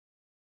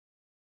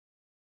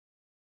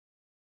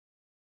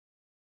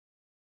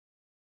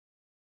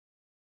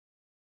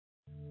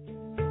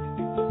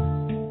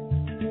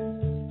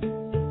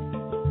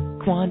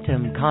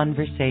Quantum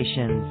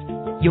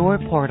Conversations, your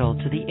portal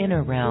to the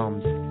inner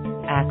realms.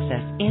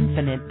 Access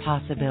infinite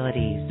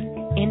possibilities,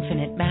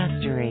 infinite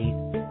mastery,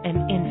 and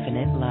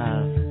infinite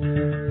love.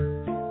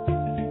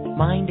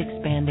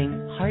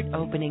 Mind-expanding,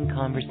 heart-opening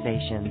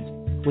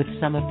conversations with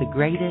some of the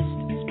greatest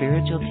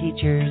spiritual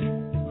teachers,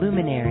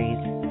 luminaries,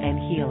 and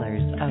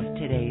healers of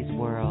today's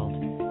world.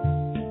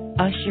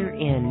 Usher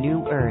in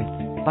new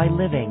earth by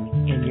living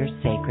in your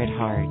sacred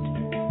heart.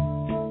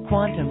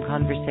 Quantum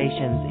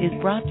Conversations is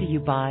brought to you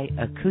by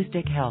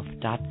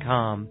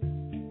AcousticHealth.com,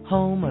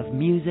 home of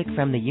music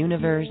from the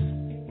universe,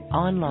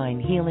 online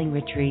healing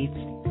retreats,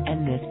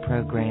 and this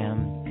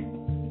program.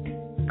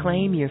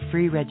 Claim your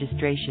free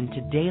registration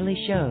to daily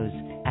shows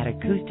at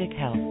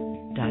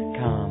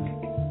AcousticHealth.com.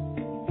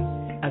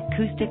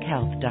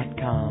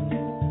 AcousticHealth.com,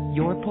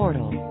 your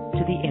portal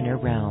to the inner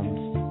realms.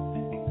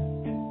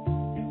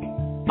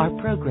 Our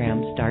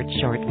program starts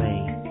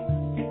shortly.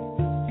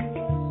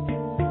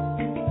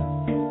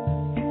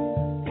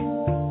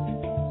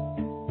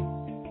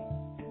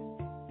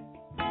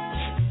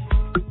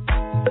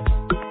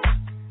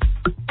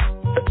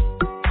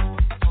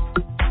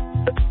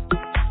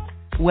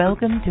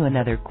 Welcome to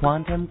another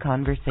Quantum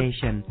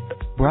Conversation,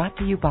 brought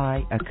to you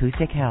by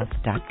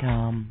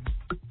AcousticHealth.com.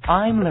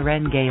 I'm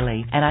Loren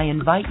Gailey, and I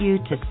invite you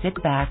to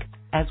sit back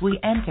as we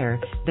enter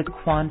the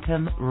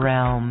quantum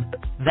realm,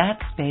 that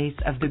space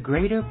of the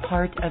greater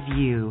part of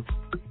you.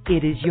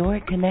 It is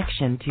your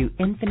connection to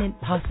infinite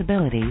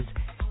possibilities,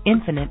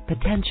 infinite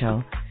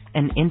potential,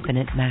 and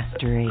infinite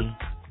mastery.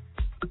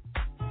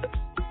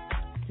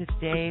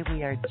 Today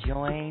we are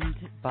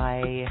joined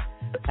by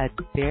a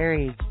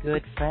very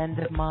good friend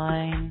of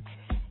mine,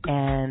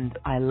 and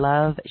I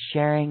love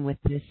sharing with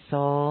this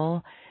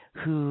soul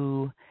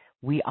who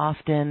we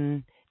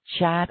often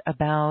chat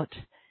about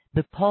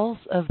the pulse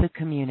of the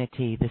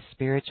community, the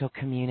spiritual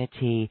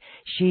community,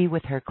 she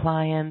with her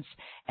clients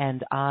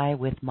and I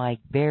with my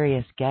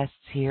various guests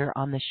here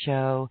on the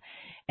show.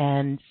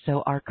 And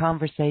so our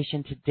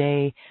conversation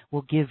today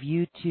will give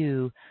you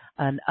too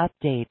an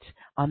update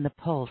on the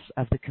pulse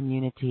of the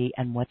community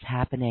and what's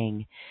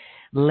happening.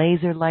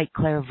 Laser light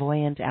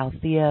clairvoyant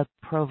Althea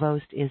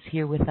Provost is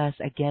here with us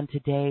again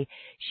today.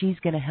 She's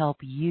going to help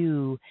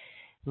you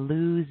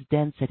lose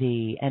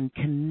density and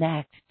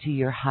connect to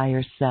your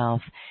higher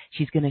self.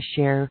 She's going to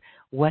share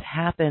what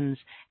happens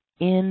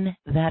in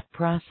that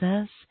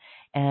process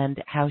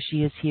and how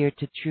she is here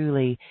to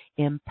truly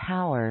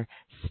empower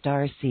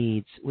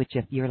starseeds, which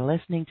if you're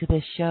listening to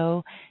this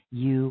show,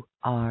 you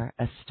are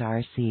a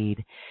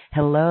starseed.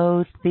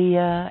 Hello,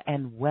 Thea,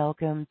 and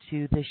welcome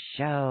to the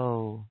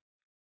show.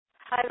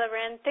 Hi,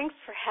 Loren. Thanks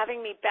for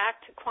having me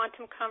back to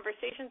Quantum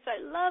Conversations. I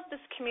love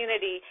this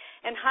community.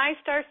 And hi,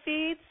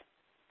 starseeds.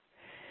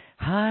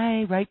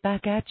 Hi, right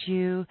back at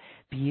you.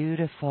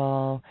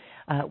 Beautiful.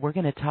 We're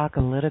going to talk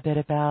a little bit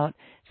about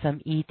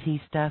some ET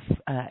stuff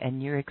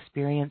and your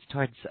experience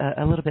towards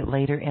a little bit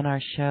later in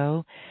our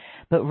show.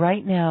 But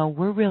right now,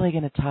 we're really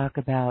going to talk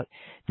about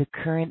the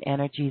current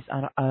energies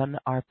on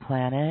our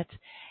planet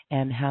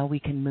and how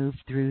we can move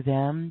through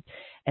them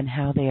and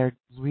how they are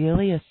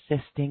really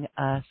assisting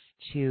us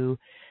to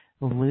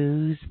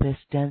lose this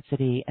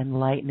density and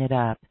lighten it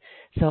up.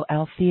 So,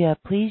 Althea,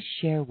 please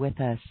share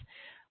with us,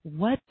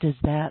 what does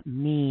that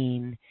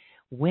mean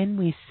when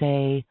we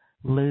say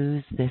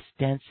lose this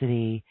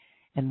density,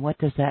 and what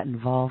does that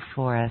involve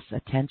for us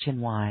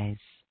attention-wise?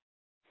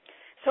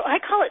 So I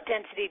call it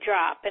density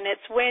drop, and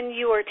it's when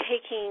you are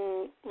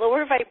taking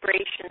lower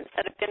vibrations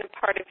that have been a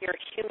part of your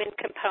human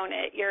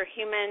component, your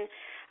human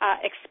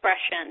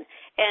expression,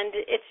 and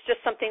it's just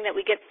something that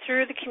we get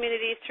through the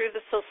community, through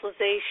the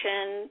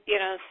socialization,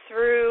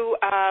 through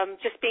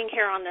just being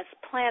here on this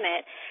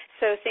planet.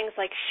 So things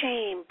like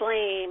shame,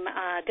 blame,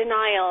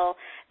 denial,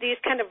 these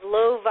kind of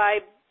low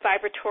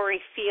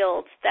vibratory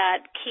fields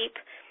that keep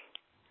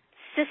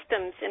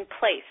systems in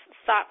place,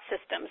 thought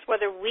systems,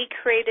 whether we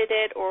created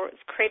it or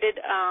it's created,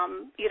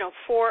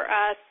 for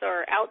us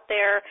or out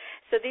there.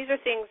 So these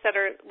are things that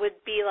would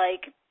be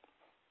like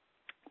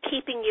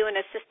keeping you in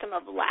a system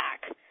of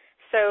lack.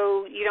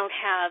 So you don't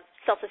have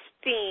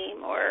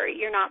self-esteem, or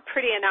you're not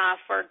pretty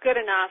enough or good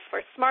enough or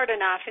smart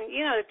enough, and,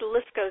 the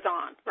list goes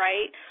on,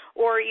 right?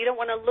 Or you don't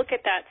want to look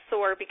at that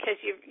sore because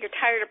you're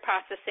tired of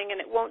processing and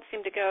it won't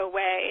seem to go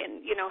away,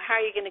 and, how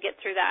are you going to get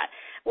through that?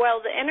 Well,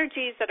 the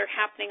energies that are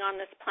happening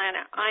on this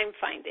planet, I'm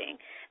finding,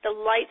 the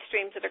light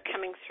streams that are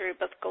coming through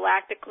both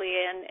galactically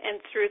and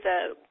through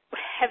the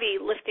heavy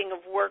lifting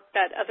of work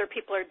that other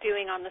people are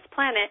doing on this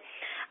planet,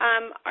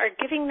 are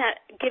giving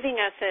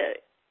us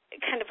a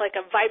kind of like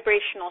a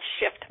vibrational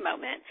shift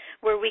moment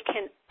where we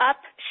can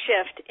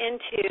upshift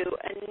into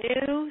a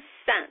new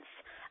sense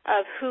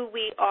of who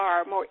we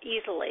are more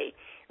easily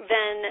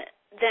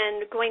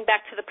than going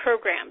back to the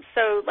program.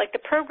 So like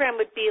the program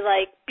would be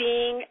like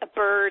being a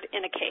bird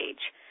in a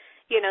cage.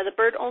 The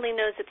bird only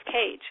knows its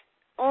cage,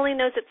 only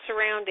knows its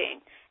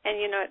surrounding. And,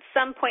 at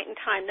some point in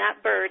time,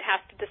 that bird has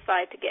to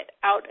decide to get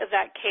out of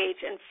that cage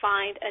and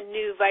find a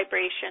new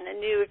vibration, a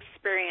new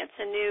experience,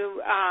 a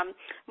new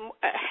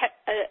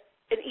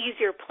an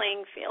easier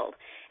playing field.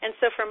 And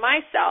so for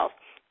myself,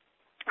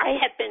 I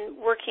had been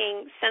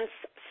working since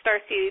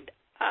Starseed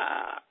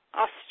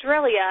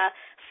Australia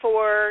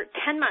for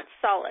 10 months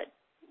solid.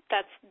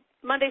 That's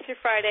Monday through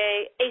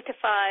Friday, 8 to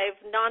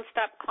 5,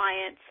 nonstop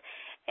clients.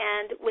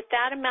 And with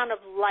that amount of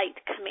light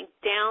coming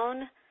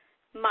down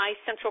my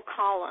central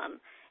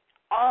column,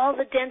 all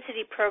the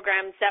density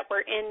programs that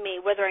were in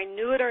me, whether I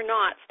knew it or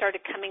not,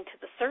 started coming to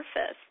the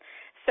surface.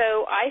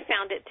 So I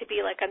found it to be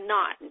like a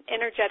knot, an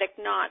energetic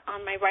knot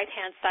on my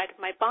right-hand side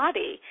of my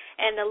body,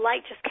 and the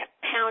light just kept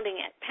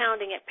pounding it.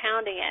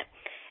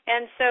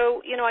 And so,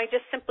 I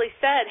just simply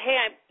said,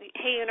 hey,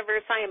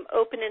 universe, I am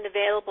open and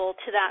available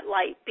to that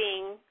light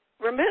being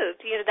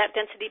removed, that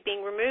density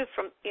being removed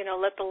from,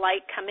 let the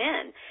light come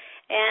in.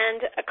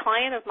 And a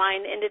client of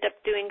mine ended up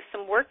doing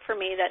some work for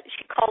me that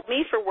she called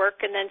me for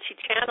work, and then she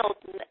channeled,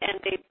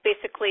 and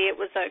it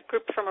was a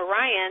group from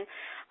Orion,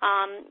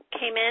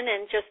 came in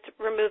and just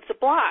removed the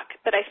block.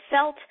 But I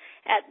felt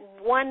at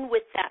one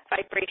with that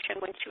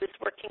vibration when she was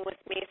working with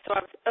me, so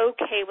I was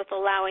okay with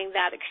allowing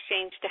that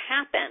exchange to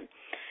happen.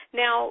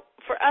 Now,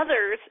 for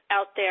others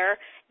out there,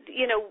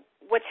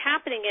 what's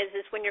happening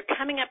is when you're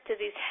coming up to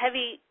these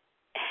heavy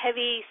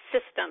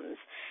systems,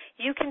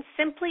 you can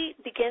simply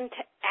begin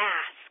to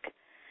ask.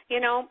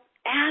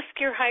 Ask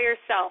your higher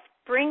self,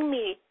 bring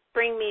me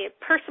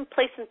a person,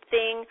 place, and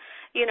thing,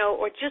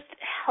 or just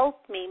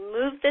help me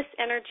move this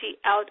energy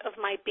out of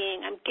my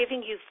being. I'm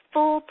giving you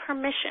full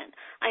permission.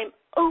 I'm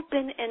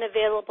open and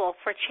available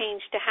for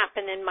change to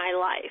happen in my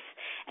life.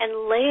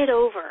 And lay it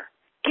over.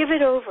 Give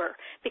it over,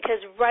 because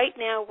right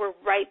now we're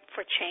ripe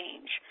for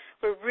change.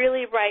 We're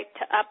really ripe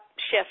to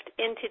upshift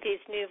into these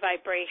new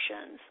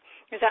vibrations.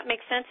 Does that make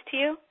sense to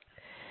you?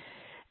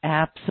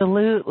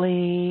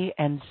 Absolutely.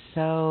 And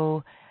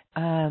so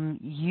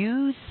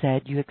you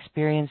said you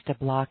experienced a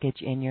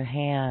blockage in your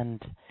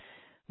hand,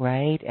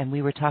 right? And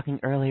we were talking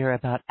earlier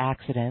about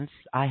accidents.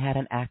 I had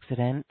an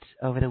accident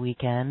over the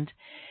weekend,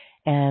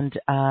 and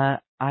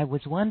I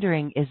was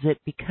wondering, is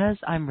it because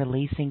I'm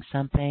releasing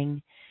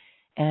something?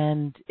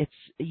 And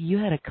you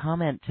had a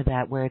comment to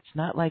that where it's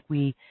not like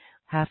we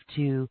have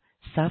to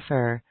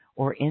suffer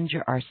or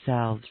injure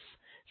ourselves.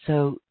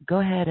 So go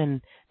ahead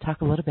and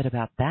talk a little bit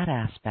about that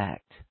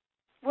aspect.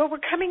 Well,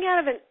 we're coming out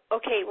of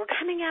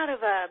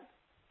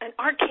an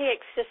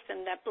archaic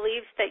system that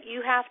believes that you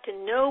have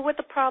to know what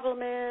the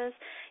problem is,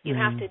 you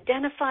have to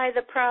identify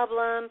the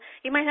problem,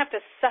 you might have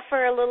to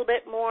suffer a little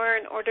bit more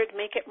in order to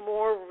make it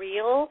more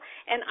real,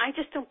 and I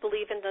just don't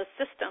believe in those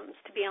systems,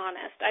 to be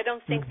honest. I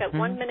don't think that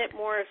 1 minute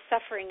more of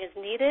suffering is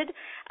needed.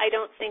 I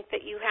don't think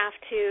that you have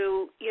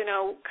to,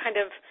 kind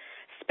of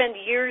spend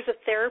years of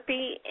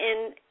therapy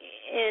in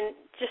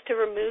just to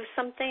remove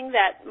something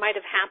that might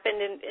have happened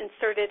and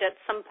inserted at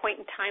some point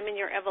in time in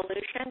your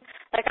evolution.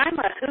 Like, I'm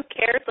a who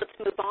cares, let's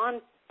move on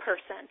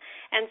person.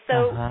 And so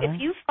if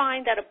you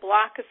find that a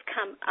block has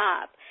come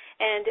up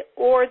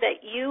or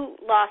that you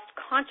lost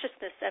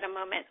consciousness at a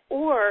moment,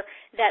 or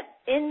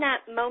that in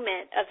that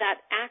moment of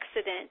that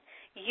accident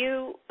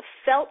you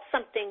felt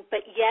something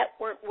but yet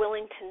weren't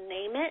willing to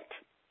name it,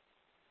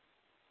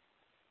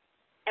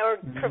 or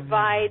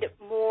provide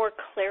more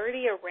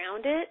clarity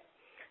around it,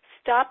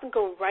 stop and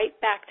go right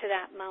back to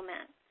that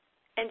moment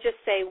and just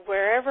say,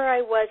 wherever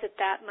I was at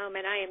that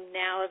moment, I am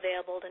now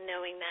available to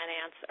knowing that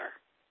answer,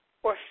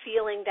 or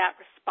feeling that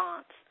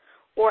response,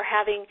 or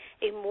having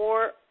a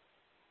more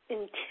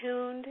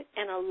in-tuned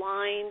and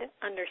aligned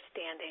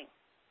understanding.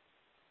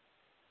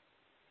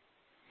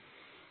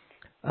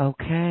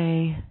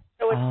 Okay.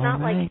 So it's All not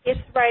right. like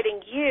it's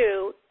writing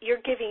you.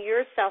 You're giving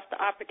yourself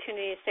the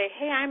opportunity to say,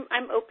 hey,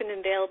 I'm open and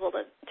available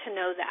to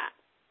know that.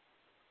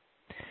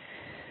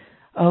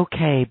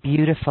 Okay,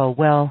 beautiful.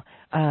 Well,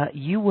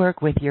 you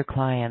work with your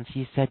clients.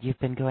 You said you've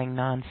been going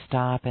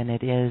nonstop, and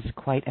it is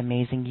quite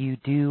amazing. You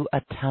do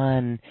a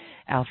ton,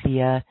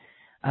 Althea,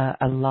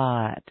 a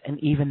lot. And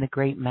even the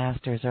great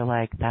masters are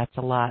like, that's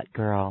a lot,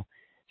 girl.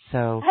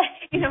 So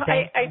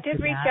I did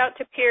reach out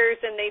to peers,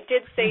 and they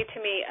did say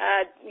to me,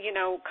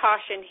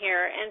 caution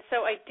here. And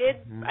so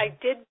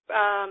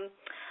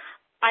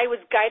I was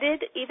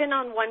guided even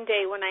on one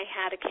day when I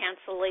had a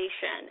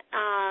cancellation.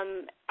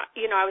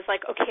 I was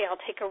like, okay,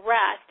 I'll take a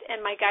rest.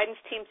 And my guidance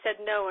team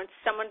said, no, and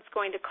someone's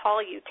going to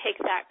call you,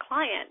 take that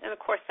client. And, of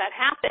course, that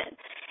happened.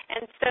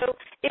 And so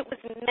it was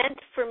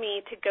meant for me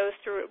to go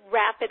through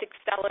rapid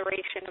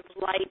acceleration of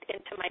light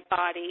into my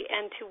body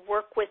and to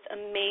work with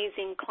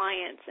amazing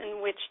clients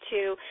in which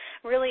to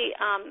really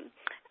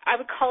I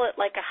would call it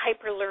like a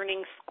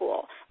hyper-learning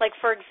school. Like,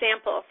 for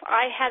example, if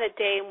I had a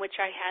day in which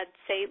I had,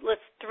 say,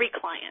 3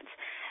 clients,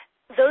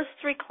 those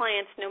 3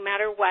 clients, no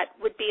matter what,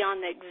 would be on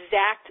the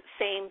exact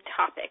same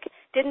topic.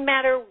 Didn't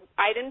matter.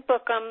 I didn't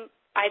book them.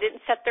 I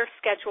didn't set their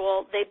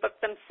schedule. They booked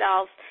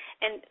themselves.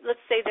 And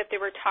let's say that they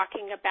were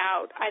talking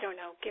about, I don't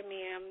know, give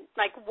me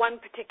like one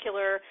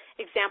particular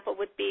example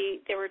would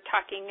be they were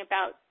talking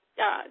about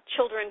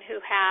children who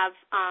have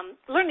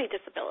learning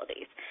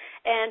disabilities.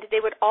 And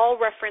they would all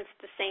reference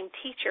the same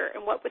teacher.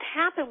 And what would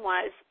happen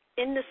was,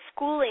 in the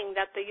schooling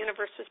that the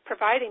universe was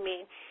providing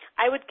me,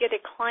 I would get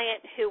a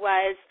client who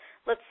was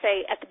let's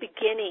say, at the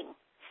beginning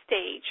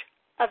stage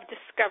of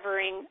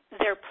discovering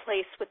their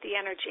place with the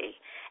energy,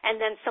 and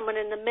then someone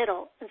in the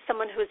middle, and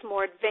someone who's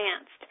more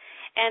advanced.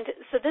 And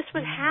so this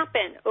would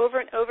happen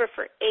over and over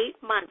for 8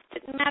 months.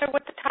 Didn't matter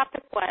what the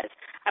topic was.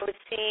 I was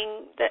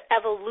seeing the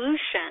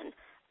evolution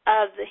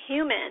of the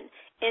human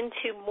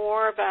into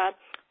more of a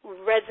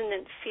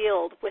resonant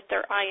field with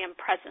their I am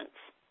presence.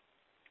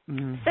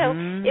 Mm-hmm. So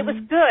it was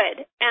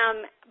good,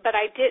 but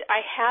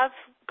I have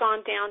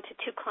gone down to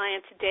 2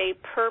 clients a day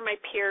per my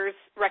peer's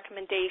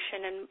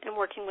recommendation and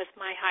working with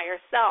my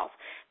higher self.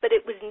 But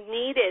it was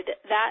needed,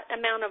 that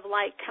amount of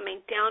light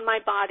coming down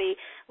my body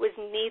was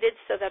needed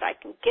so that I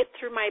can get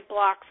through my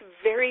blocks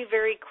very,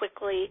 very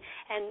quickly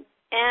and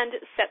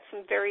set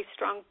some very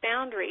strong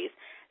boundaries.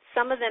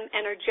 Some of them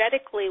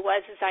energetically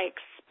was as I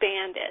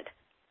expanded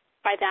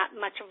by that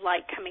much of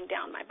light coming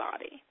down my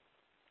body.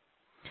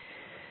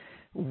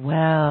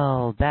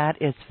 Well, that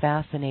is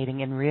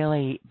fascinating, and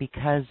really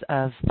because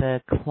of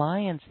the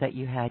clients that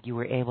you had, you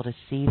were able to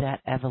see that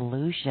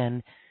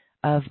evolution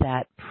of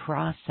that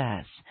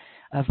process,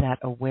 of that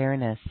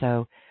awareness.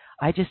 So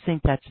I just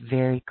think that's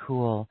very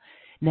cool.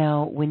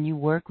 Now, when you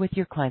work with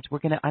your clients,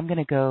 I'm going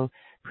to go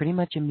pretty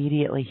much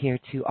immediately here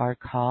to our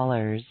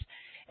callers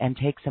and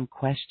take some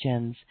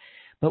questions.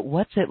 But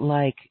what's it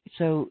like?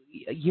 So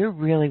you're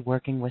really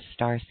working with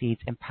starseeds,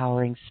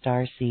 empowering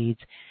starseeds.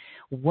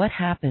 What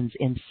happens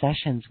in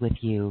sessions with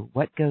you?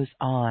 What goes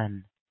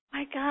on?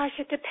 My gosh,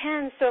 it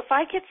depends. So if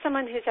I get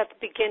someone who's at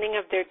the beginning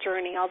of their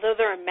journey, although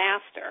they're a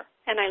master,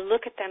 and I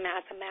look at them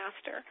as a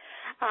master,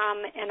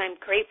 and I'm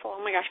grateful.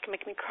 Oh my gosh, it can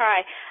make me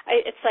cry.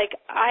 It's like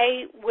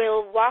I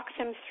will walk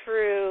them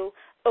through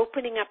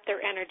opening up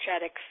their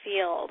energetic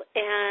field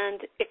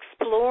and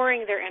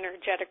exploring their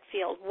energetic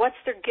field. What's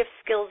their gifts,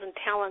 skills, and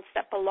talents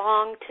that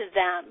belong to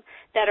them,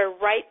 that are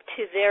ripe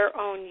to their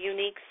own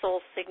unique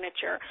soul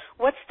signature?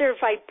 What's their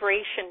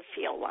vibration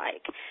feel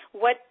like?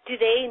 What do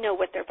they know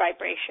what their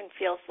vibration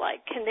feels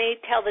like? Can they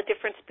tell the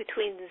difference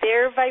between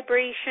their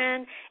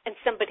vibration and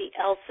somebody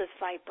else's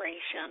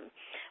vibration?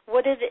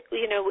 What is it,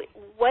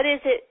 what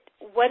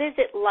is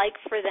it like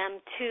for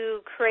them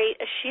to create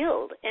a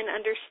shield and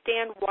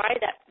understand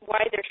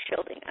why they're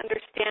shielding,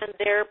 understand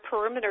their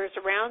perimeters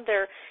around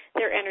their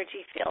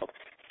energy field?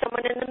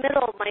 Someone in the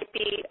middle might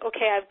be,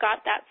 okay, I've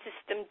got that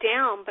system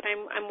down, but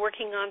I'm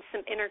working on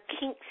some inner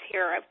kinks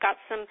here. I've got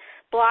some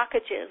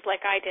blockages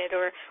like I did,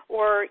 or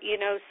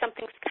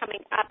something's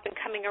coming up and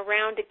coming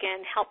around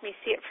again. Help me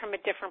see it from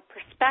a different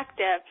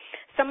perspective.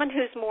 Someone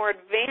who's more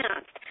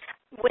advanced,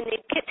 when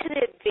they get to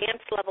the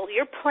advanced level,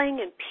 you're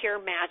playing in pure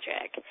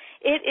magic.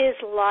 It is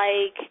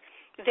like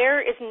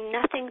there is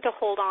nothing to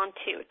hold on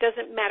to. It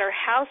doesn't matter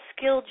how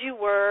skilled you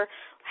were,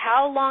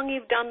 how long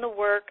you've done the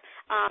work,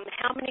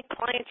 how many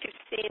clients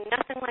you've seen,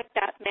 nothing like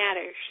that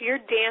matters. You're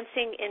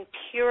dancing in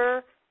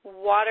pure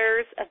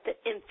waters of the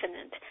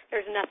infinite.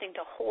 There's nothing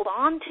to hold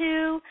on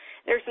to.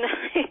 There's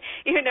nothing,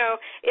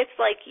 it's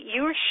like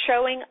you're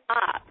showing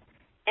up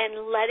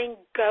and letting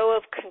go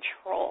of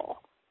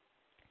control.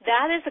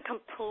 That is a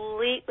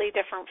completely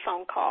different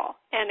phone call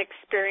and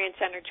experience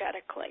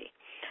energetically.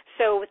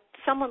 So with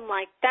someone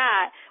like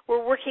that,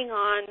 we're working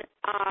on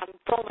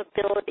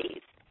vulnerabilities,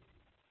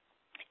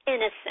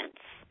 innocence,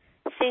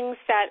 things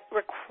that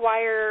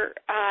require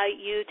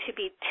you to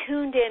be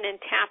tuned in and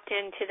tapped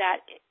into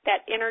that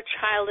inner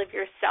child of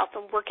yourself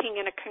and working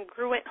in a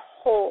congruent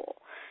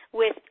whole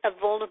with a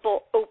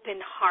vulnerable,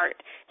 open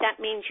heart. That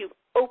means you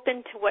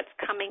open to what's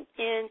coming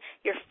in.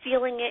 You're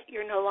feeling it.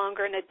 You're no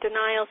longer in a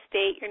denial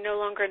state. You're no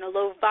longer in a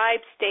low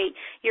vibe state.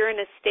 You're in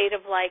a state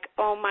of like,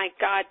 oh my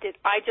God,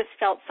 I just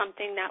felt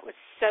something that was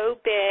so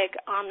big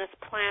on this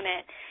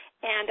planet,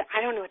 and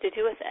I don't know what to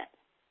do with it.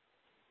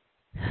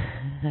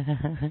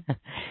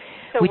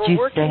 So Would we're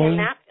working say, in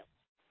that.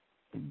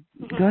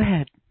 Go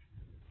ahead.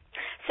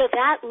 So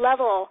that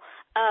level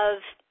of,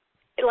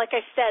 like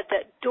I said,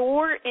 the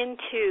door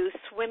into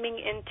swimming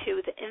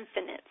into the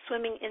infinite,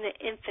 swimming in the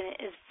infinite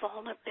is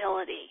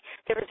vulnerability.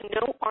 There is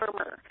no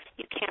armor.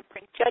 You can't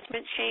bring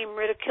judgment, shame,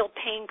 ridicule,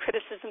 pain,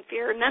 criticism,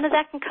 fear. None of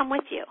that can come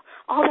with you.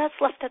 All that's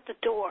left at the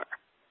door.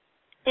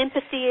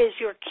 Empathy is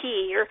your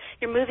key.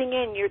 You're moving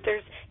in. You're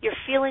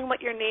feeling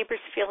what your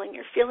neighbor's feeling.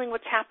 You're feeling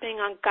what's happening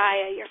on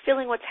Gaia. You're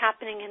feeling what's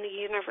happening in the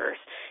universe.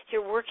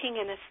 You're working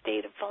in a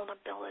state of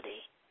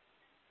vulnerability.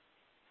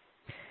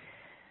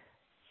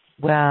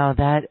 Wow,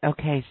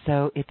 okay,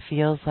 so it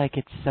feels like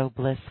it's so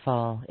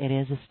blissful. It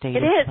is a state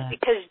of bliss. It is,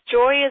 because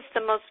joy is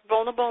the most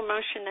vulnerable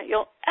emotion that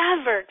you'll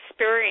ever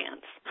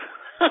experience.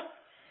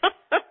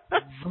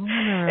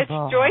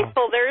 vulnerable. It's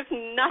joyful. There's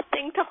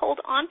nothing to hold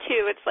on to.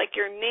 It's like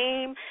your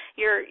name,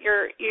 your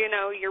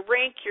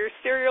rank, your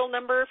serial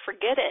number,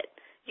 forget it.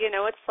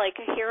 It's like,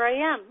 here I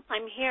am.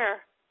 I'm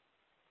here.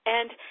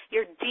 And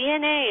your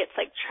DNA, it's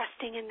like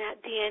trusting in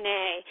that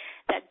DNA.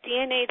 That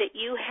DNA that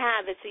you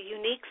have is a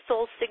unique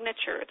soul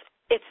signature.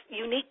 It's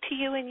unique to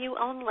you and you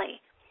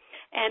only.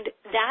 And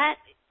that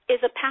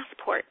is a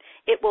passport.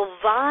 It will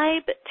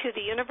vibe to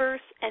the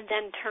universe and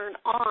then turn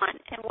on.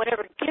 And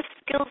whatever gifts,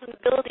 skills, and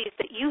abilities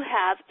that you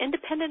have,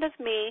 independent of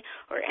me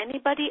or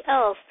anybody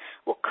else,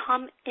 will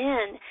come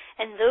in,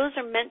 and those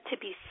are meant to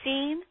be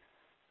seen,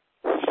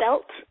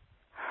 felt,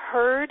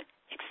 heard,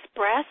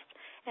 expressed,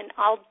 and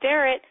I'll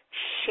dare it,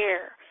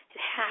 share.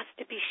 It has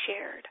to be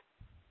shared.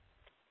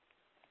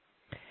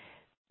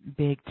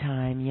 Big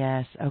time,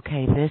 yes.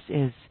 Okay, this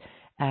is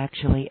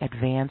actually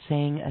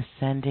advancing,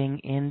 ascending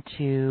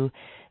into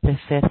the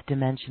fifth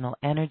dimensional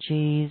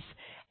energies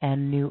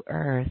and New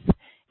Earth.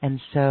 And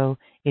so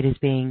it is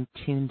being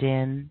tuned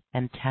in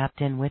and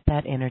tapped in with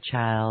that inner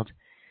child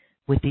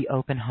with the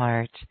open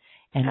heart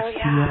and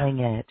feeling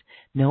it.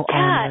 No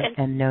honor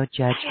and no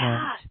judgment.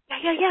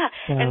 Yeah.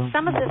 So, and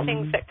some of the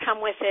things that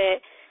come with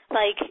it,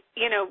 like,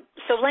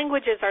 so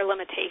language is our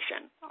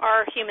limitation.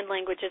 Our human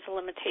language is a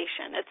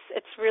limitation.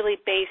 It's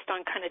really based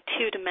on kind of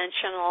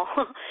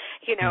two-dimensional,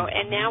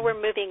 and now we're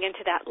moving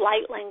into that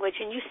light language,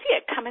 and you see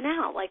it coming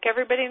out. Like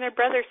everybody and their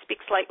brother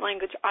speaks light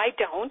language. I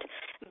don't,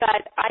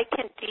 but I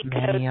can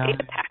decode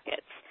data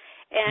packets.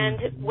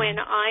 And when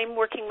I'm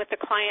working with the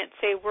client,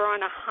 say we're on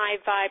a high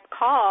vibe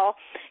call,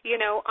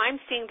 I'm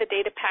seeing the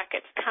data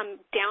packets come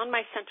down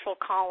my central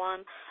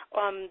column.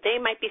 They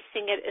might be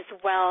seeing it as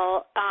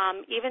well.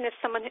 Even if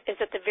someone is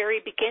at the very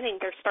beginning,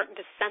 they're starting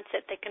to sense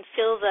it. They can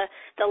feel the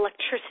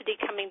electricity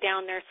coming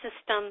down their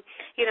system.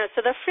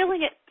 So they're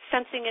feeling it,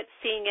 sensing it,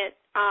 seeing it,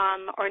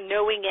 or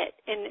knowing it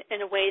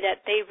in a way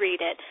that they read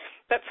it.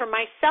 But for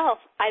myself,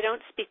 I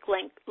don't speak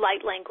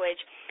light language.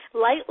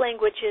 Light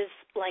language is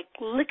like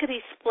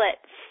lickety-split,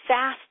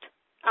 fast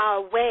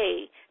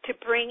way to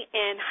bring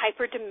in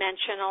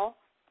hyperdimensional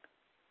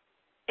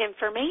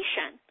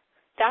information.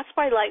 That's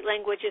why light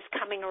language is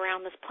coming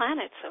around this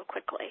planet so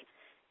quickly,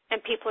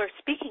 and people are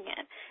speaking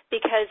it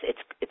because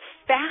it's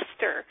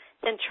faster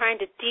than trying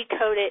to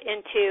decode it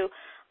into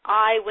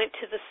I went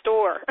to the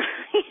store.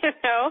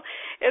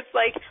 It's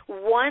like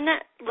one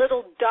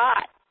little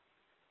dot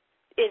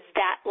is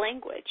that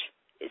language.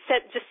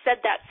 Just said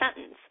that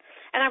sentence.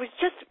 And I was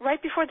just, right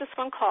before this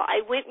phone call,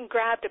 I went and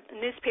grabbed a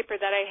newspaper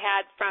that I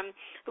had from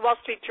the Wall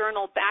Street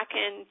Journal back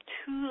in,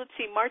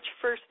 March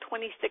 1st,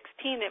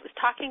 2016. It was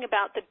talking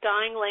about the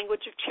dying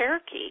language of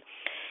Cherokee.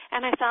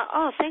 And I thought,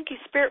 oh, thank you,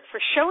 Spirit, for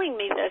showing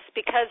me this,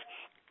 because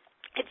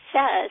it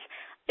says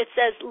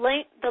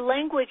the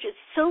language is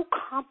so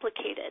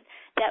complicated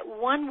that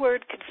one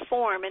word could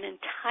form an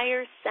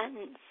entire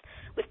sentence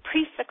with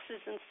prefixes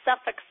and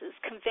suffixes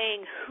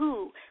conveying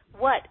who,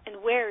 what,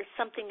 and where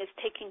something is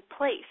taking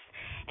place.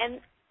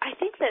 And I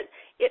think that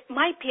it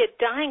might be a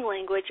dying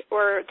language,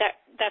 or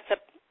that's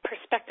a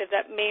perspective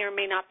that may or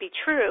may not be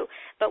true,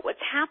 but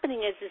what's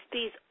happening is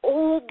these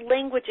old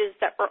languages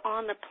that were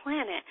on the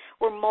planet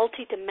were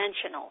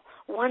multidimensional.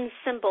 One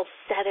symbol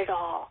said it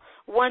all.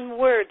 One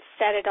word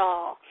said it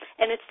all.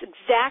 And it's the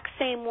exact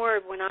same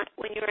word when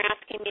you're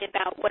asking me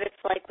about what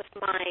it's like with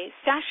my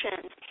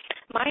sessions.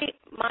 My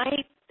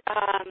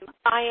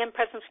I am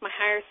presence, my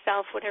higher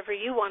self, whatever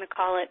you want to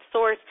call it,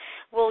 source,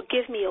 will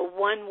give me a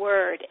one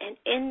word, and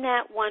in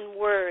that one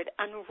word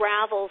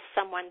unravels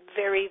someone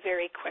very,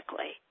 very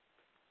quickly.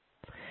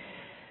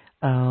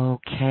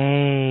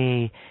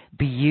 Okay,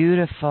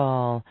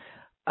 beautiful.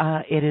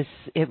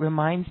 It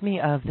reminds me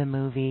of the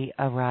movie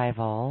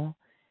Arrival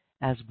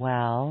as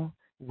well,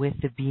 with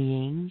the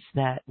beings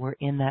that were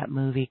in that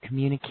movie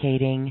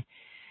communicating,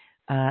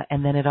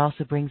 and then it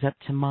also brings up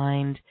to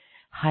mind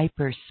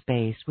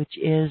hyperspace, which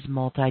is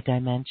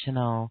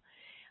multidimensional,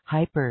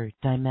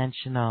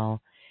 hyperdimensional,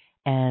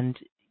 and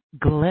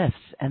glyphs,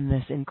 and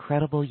this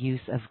incredible use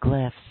of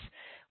glyphs,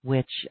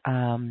 which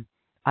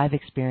I've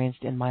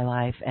experienced in my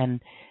life,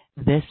 and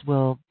this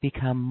will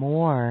become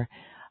more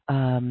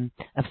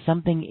of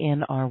something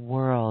in our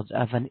world,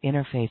 of an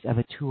interface, of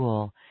a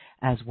tool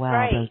as well,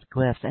 right. Those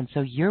glyphs. And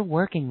so you're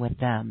working with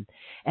them,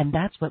 and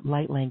that's what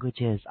light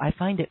language is. I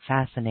find it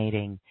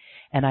fascinating,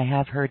 and I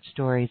have heard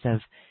stories of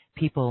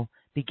people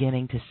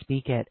beginning to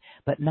speak it,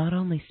 but not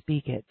only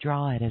speak it,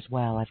 draw it as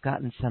well. I've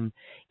gotten some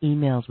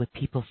emails with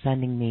people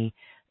sending me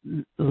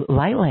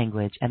light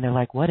language, and they're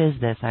like, "What is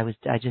this?"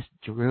 I just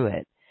drew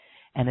it,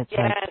 and it's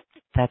like,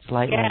 that's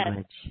light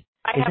language.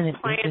 I Isn't have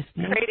it clients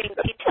interesting? creating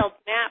detailed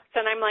maps,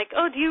 and I'm like,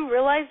 oh, do you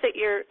realize that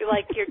you're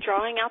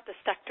drawing out the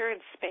sector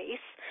in space?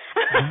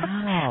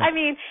 Wow. I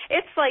mean,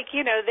 it's like,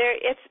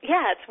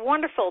 it's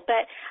wonderful,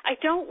 but I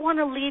don't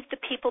want to leave the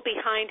people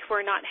behind who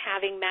are not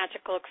having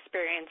magical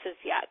experiences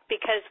yet,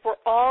 because we're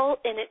all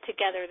in it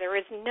together. There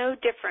is no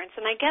difference.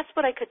 And I guess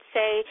what I could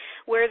say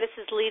where this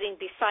is leading,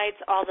 besides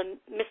all the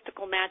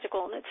mystical,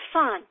 magical, and it's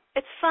fun.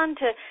 It's fun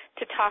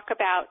to talk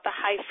about the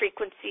high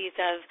frequencies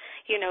of,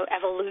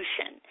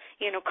 evolution,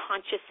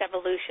 conscious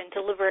evolution,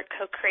 deliberate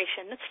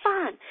co-creation. It's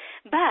fun.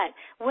 But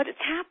what is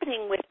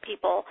happening with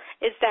people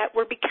is that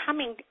we're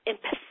becoming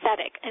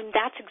empathetic, and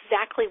that's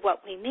exactly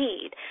what we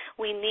need.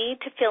 We need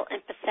to feel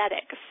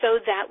empathetic so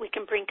that we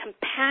can bring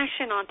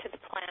compassion onto the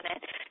planet,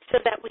 so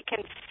that we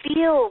can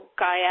feel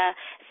Gaia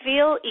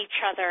feel each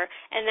other,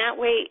 and that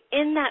way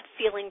in that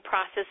feeling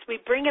process we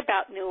bring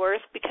about new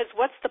earth, because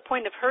what's the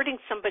point of hurting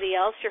somebody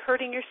else? You're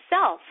hurting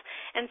yourself.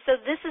 And so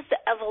this is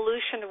the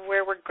evolution of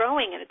where we're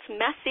going, and it's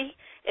messy,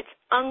 it's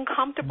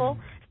uncomfortable.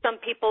 Some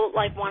people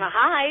want to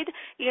hide,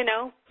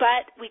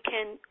 but we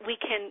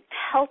can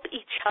help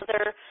each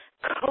other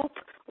cope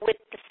with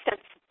the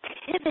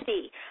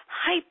sensitivity,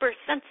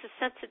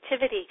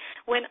 hypersensitivity.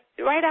 When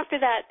right after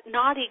that,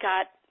 Naughty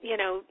got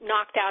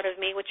knocked out of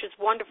me, which is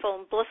wonderful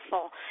and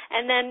blissful.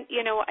 And then,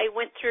 I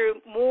went through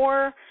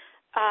more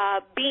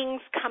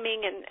beings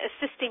coming and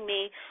assisting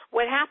me.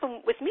 What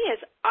happened with me is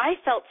I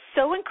felt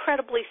so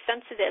incredibly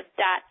sensitive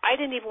that I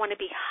didn't even want to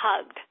be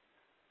hugged,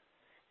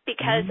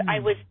 because I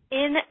was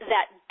in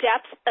that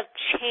depth of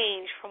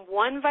change from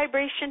one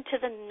vibration to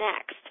the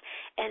next,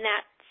 and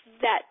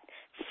that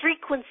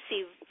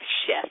frequency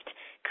shift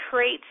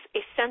creates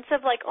a sense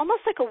of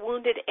almost like a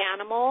wounded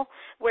animal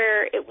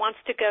where it wants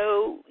to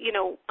go,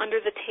 under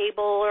the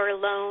table or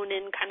alone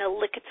and kind of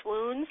lick its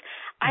wounds.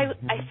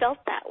 I felt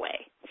that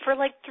way for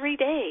 3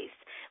 days,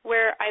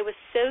 where I was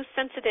so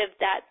sensitive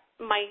that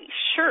my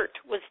shirt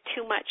was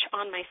too much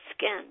on my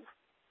skin.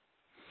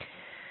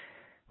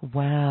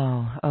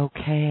 Wow.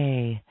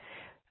 Okay.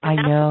 And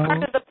I know.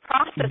 That's part of the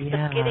process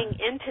of getting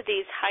into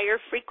these higher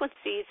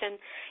frequencies. And,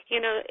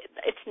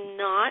 it's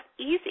not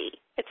easy.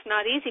 It's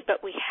not easy,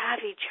 but we have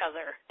each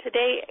other.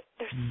 Today,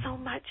 there's so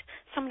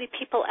many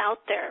people out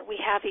there. We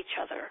have each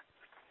other.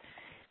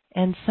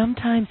 And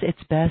sometimes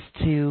it's best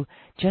to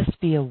just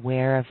be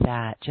aware of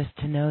that, just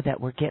to know that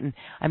we're getting,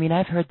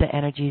 I've heard the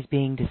energies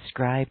being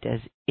described as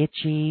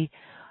itchy,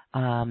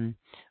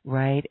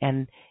 right?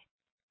 And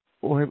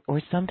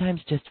or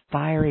sometimes just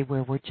fiery,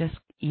 where we're just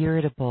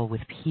irritable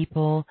with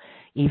people,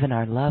 even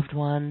our loved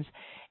ones.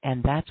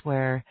 And that's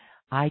where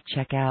I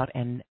check out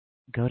and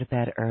go to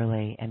bed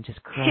early and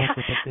just curl up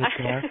with a good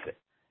book.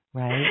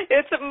 Right?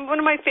 It's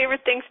one of my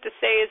favorite things to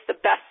say is the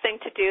best thing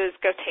to do is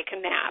go take a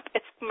nap.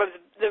 It's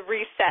the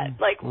reset.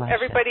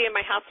 Everybody in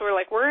my house were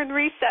we're in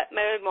reset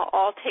mode and we'll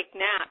all take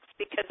naps,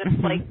 because it's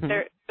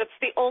that's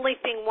the only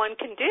thing one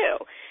can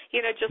do.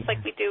 Just like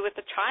we do with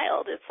a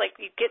child. It's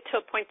you get to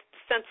a point that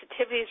the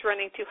sensitivity is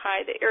running too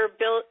high, the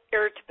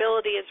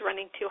irritability is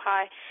running too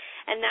high,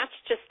 and that's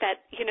just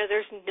that,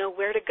 there's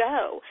nowhere to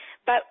go.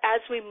 But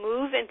as we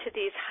move into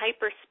these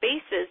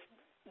hyperspaces,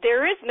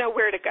 there is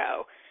nowhere to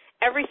go.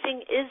 Everything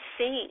is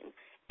seen.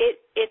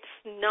 It's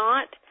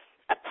not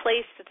a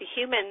place that the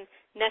human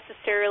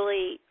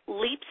necessarily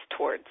leaps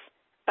towards,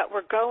 but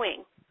we're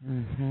going.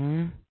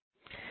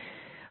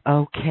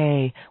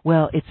 Okay.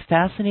 Well, it's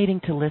fascinating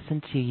to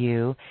listen to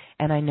you,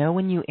 and I know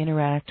when you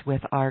interact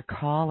with our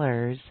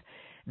callers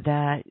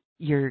that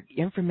your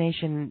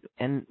information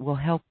and will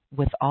help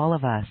with all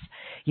of us,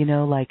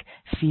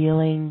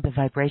 feeling the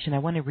vibration. I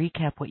want to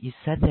recap what you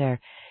said there.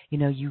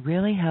 You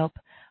really help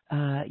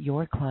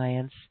your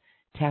clients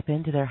tap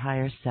into their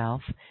higher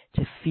self,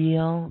 to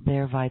feel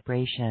their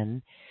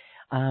vibration.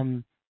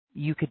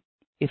 You could,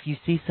 if you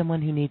see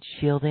someone who needs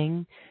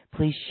shielding,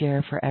 please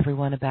share for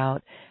everyone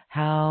about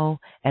how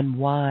and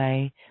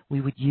why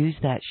we would use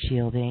that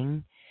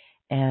shielding.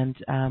 And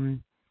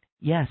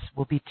yes,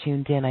 we'll be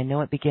tuned in. I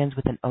know it begins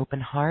with an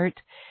open heart,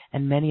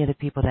 and many of the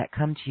people that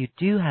come to you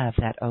do have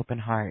that open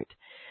heart.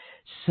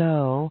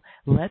 So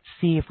let's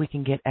see if we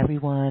can get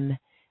everyone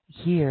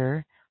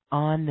here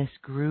on this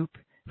group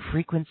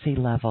frequency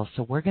level.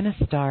 So we're going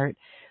to start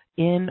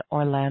in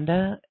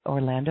Orlando,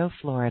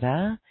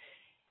 Florida,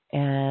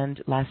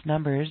 and last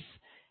numbers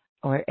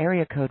or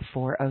area code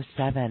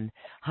 407.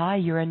 Hi,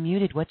 you're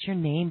unmuted. What's your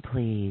name,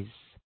 please?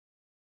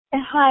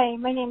 Hi,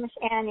 my name is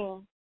Annie.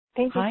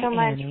 Thank you so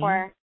much Annie.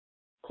 for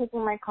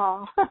taking my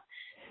call.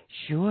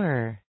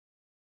 Sure.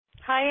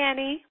 Hi,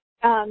 Annie.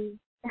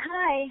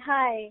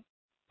 Hi.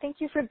 Thank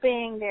you for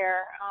being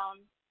there,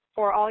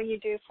 for all you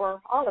do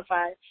for all of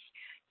us.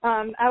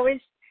 I was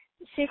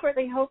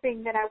secretly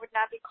hoping that I would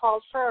not be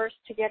called first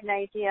to get an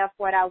idea of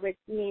what I would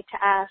need to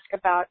ask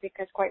about,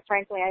 because quite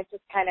frankly, I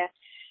just kind of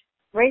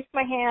raised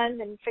my hand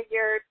and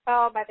figured,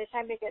 by the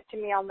time they get to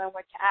me, I'll know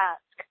what to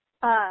ask.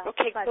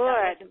 Okay, but good.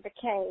 That wasn't the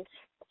case.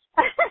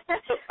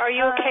 So are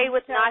you okay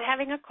with not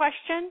having a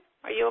question?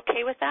 Are you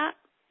okay with that?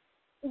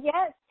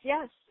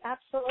 Yes,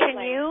 absolutely.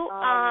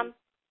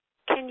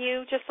 Can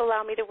you just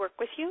allow me to work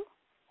with you?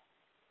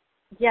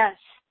 Yes.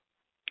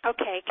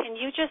 Okay. Can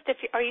you just,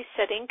 are you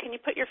sitting? Can you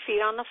put your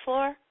feet on the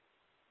floor?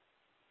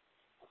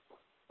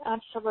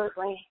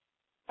 Absolutely.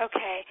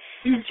 Okay.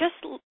 And just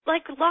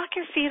lock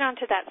your feet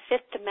onto that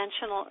fifth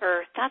dimensional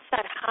earth. That's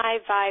that high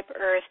vibe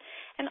earth.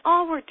 And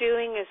all we're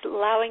doing is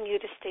allowing you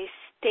to stay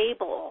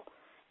stable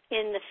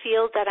in the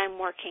field that I'm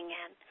working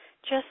in,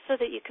 just so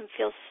that you can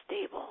feel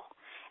stable.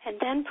 And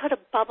then put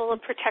a bubble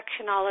of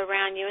protection all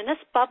around you. And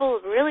this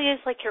bubble really is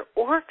like your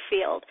auric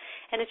field,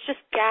 and it's just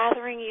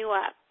gathering you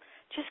up.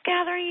 Just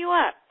gathering you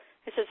up.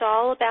 This is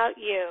all about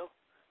you.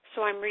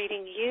 So I'm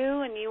reading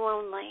you and you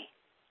only.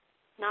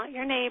 Not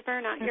your neighbor,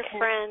 not your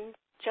friend,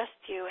 just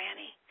you,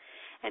 Annie.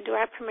 And do I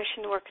have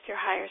permission to work with your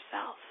higher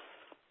self?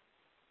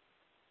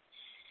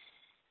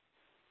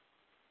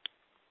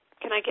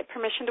 Can Can I get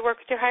permission to work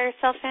with your higher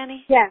self,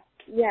 Annie? Yes,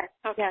 Okay.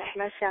 yes,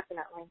 most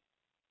definitely.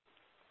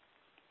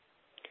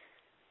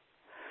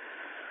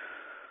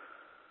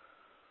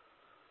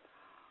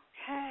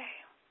 Okay.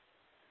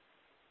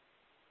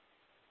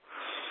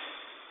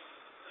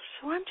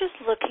 So I'm just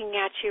looking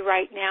at you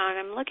right now, and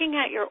I'm looking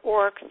at your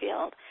auric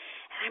field,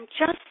 and I'm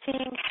just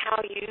seeing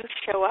how you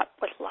show up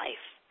with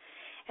life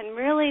and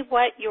really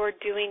what you're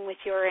doing with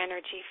your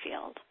energy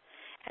field.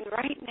 And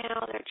right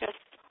now they're just,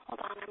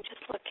 hold on, I'm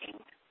just looking.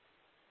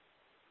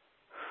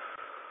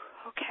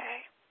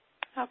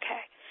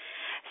 Okay.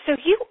 So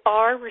you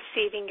are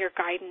receiving your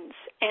guidance,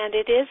 and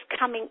it is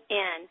coming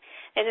in,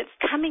 and it's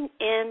coming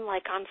in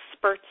like on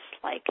spurts,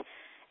 like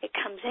it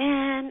comes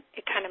in,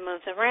 it kind of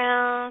moves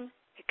around,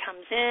 it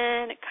comes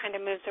in, it kind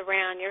of moves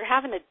around. You're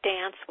having to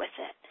dance with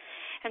it.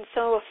 And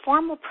so a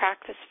formal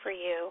practice for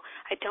you,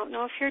 I don't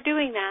know if you're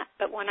doing that,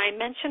 but when I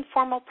mention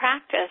formal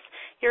practice,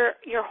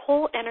 your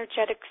whole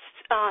energetic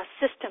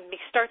system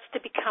starts to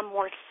become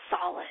more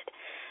solid.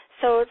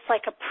 So it's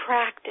like a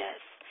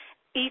practice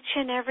each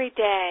and every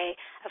day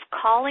of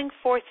calling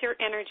forth your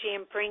energy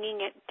and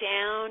bringing it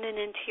down and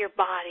into your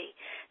body.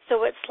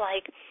 So it's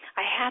like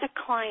I had a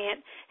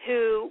client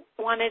who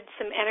wanted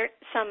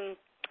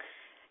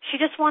she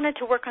just wanted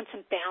to work on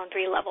some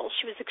boundary levels.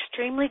 She was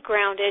extremely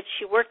grounded.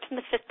 She worked in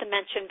the fifth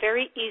dimension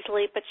very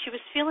easily, but she was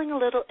feeling a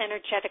little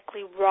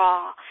energetically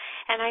raw.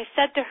 And I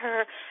said to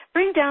her,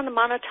 bring down the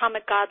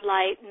monatomic God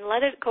light and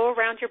let it go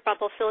around your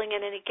bubble, filling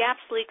in any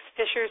gaps, leaks,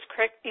 fissures,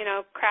 cracks,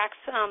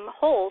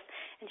 holes.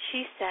 And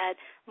she said,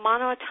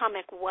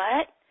 monoatomic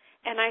what?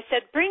 And I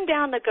said, bring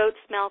down the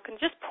goat's milk and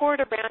just pour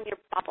it around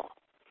your bubble.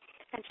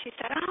 And she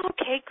said, oh,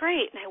 okay,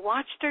 great. And I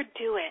watched her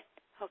do it,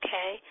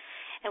 okay?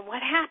 And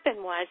what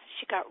happened was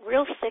she got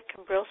real sick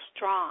and real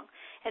strong.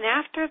 And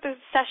after the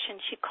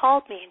session, she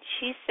called me and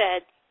she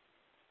said,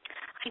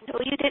 I know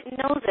you didn't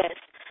know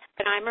this,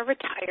 but I'm a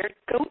retired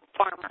goat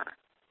farmer.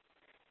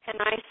 And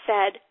I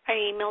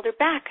emailed her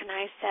back and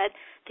I said,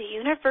 the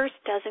universe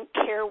doesn't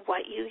care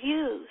what you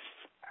use.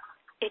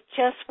 It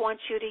just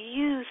wants you to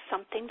use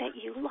something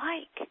that you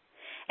like.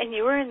 And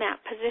you are in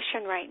that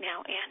position right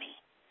now, Annie,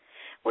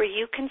 where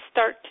you can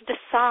start to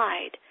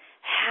decide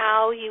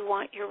how you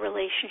want your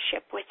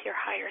relationship with your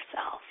higher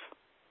self.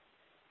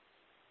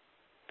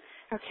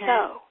 Okay.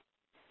 So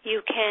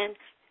you can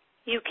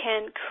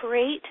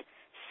create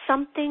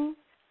something,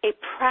 a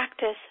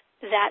practice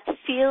that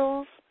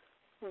feels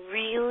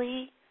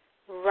really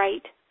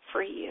right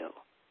for you.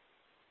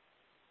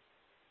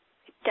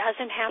 It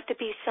doesn't have to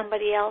be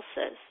somebody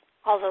else's,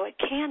 although it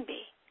can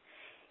be.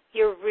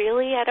 You're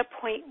really at a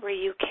point where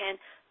you can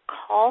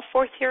call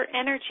forth your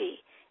energy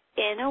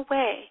in a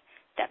way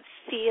that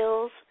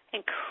feels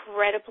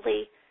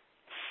incredibly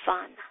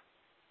fun.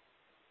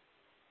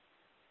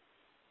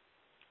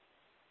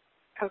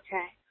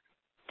 Okay.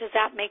 Does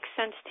that make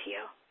sense to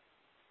you?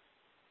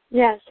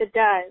 Yes, it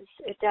does.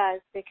 It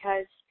does,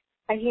 because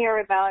I hear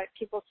about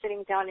people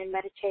sitting down and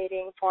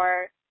meditating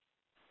for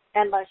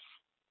endless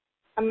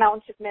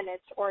amounts of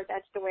minutes, or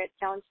that's the way it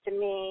sounds to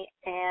me,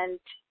 and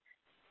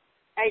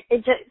I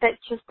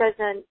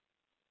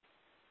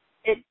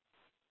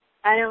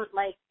don't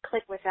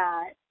click with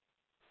that.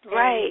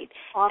 Right.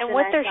 And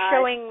what they're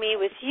showing me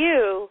with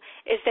you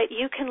is that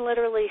you can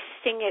literally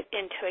sing it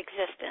into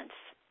existence.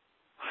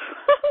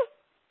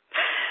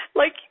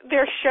 Like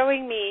they're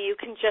showing me you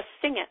can just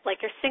sing it, like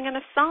you're singing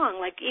a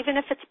song, like even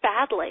if it's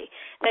badly,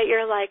 that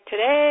you're like,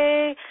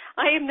 today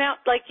I am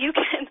now, like you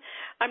can,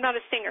 I'm not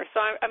a singer,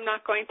 so I'm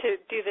not going to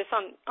do this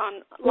on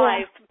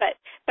live,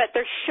 but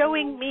they're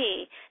showing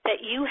me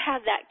that you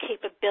have that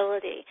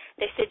capability.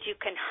 They said you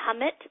can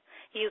hum it,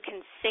 you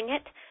can sing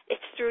it,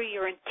 it's through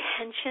your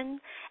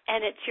intention,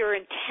 and it's your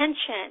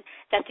intention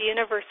that the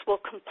universe will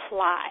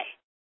comply.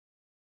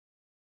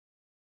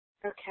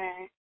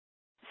 Okay.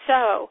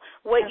 So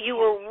what you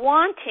were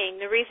wanting,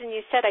 the reason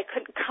you said I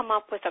couldn't come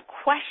up with a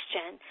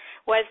question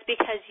was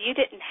because you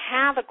didn't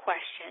have a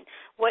question.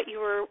 What you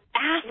were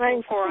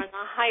asking for on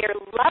a higher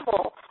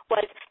level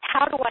was,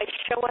 how do I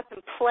show up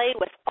and play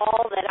with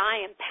all that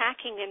I am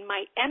packing in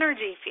my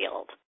energy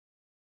field?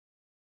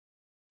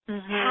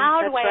 Mm-hmm,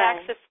 how do I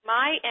access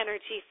my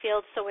energy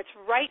field so it's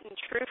right and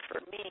true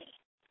for me?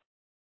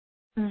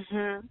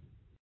 Mm-hmm.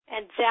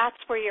 And that's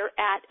where you're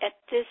at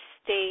this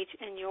stage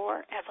in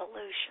your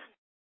evolution.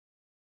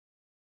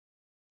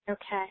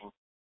 Okay.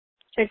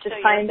 So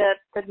just find the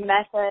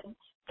method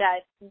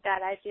that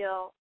I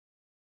feel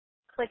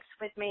clicks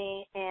with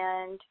me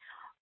and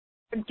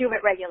do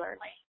it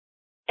regularly.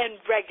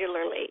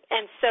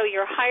 And so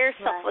your higher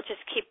self will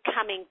just keep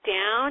coming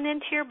down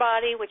into your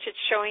body, which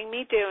it's showing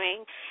me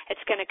doing.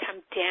 It's going to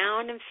come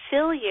down and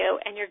fill you,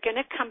 and you're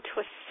going to come to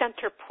a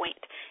center point.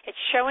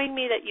 It's showing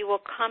me that you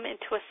will come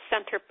into a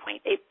center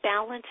point, a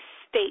balanced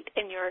state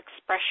in your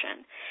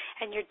expression,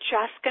 and you're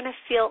just going to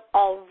feel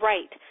all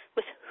right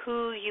with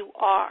who you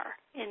are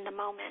in the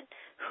moment,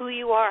 who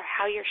you are,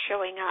 how you're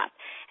showing up.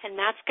 And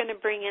that's going to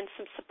bring in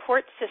some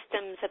support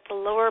systems at the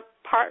lower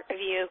part of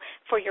you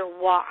for your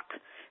walk.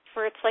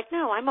 For it's like,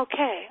 no, I'm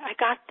okay, I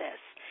got this.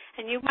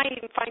 And you might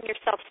even find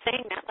yourself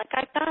saying that, like,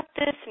 I got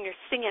this, and you're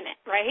singing it,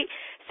 right?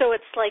 So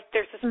it's like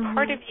there's this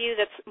part of you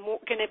that's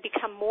going to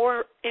become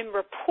more in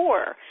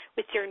rapport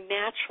with your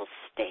natural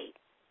state.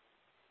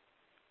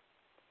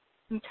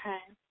 Okay.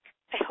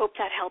 I hope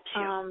that helps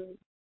you.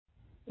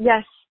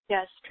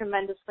 Yes,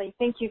 tremendously.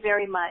 Thank you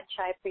very much.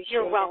 I appreciate it.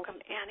 You're welcome,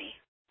 Annie.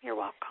 You're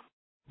welcome.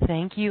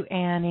 Thank you,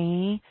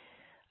 Annie.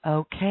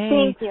 Okay.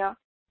 Thank you.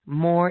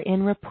 More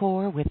in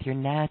rapport with your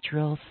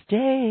natural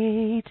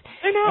state.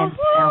 I know.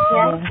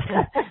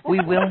 And we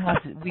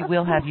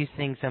will have you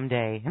sing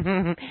someday. We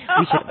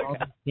should all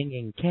be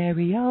singing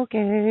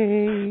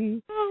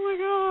karaoke. Oh my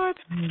God.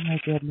 Oh my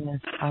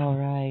goodness. All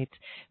right.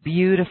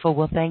 Beautiful.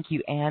 Well, thank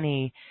you,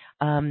 Annie.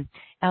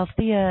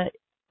 Althea,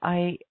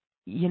 I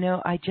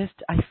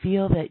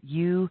feel that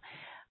you,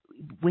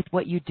 with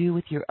what you do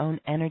with your own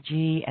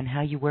energy and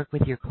how you work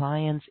with your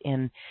clients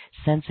in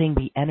sensing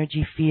the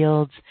energy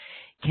fields,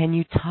 can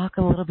you talk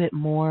a little bit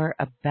more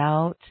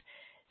about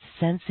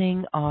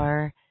accessing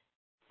our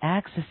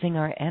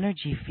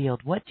energy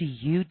field? What do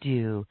you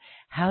do?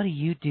 How do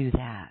you do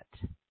that?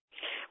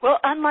 Well,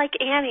 unlike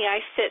Annie,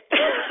 I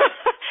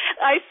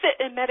sit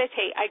and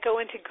meditate. I go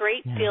into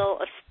great deal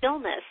of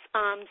stillness.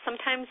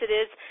 Sometimes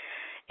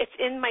it's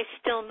in my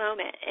still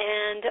moment,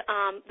 and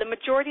the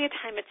majority of the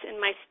time it's in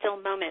my still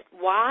moment.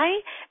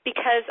 Why?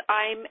 Because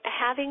I'm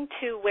having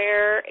to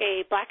wear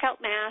a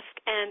blackout mask,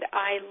 and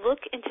I look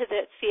into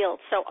the field.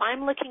 So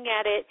I'm looking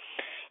at it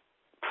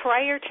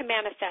prior to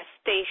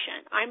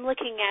manifestation. I'm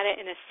looking at it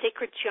in a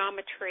sacred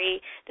geometry,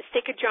 the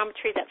sacred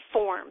geometry that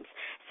forms.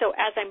 So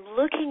as I'm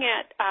looking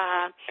at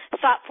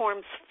thought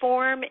forms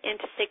form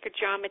into sacred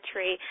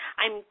geometry,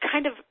 I'm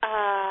kind of,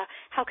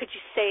 how could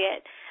you say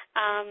it?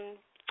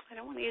 I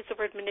don't want to use the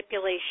word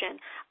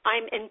manipulation.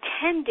 I'm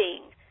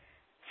intending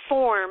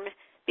form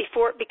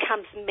before it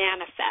becomes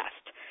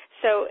manifest.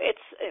 So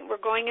we're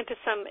going into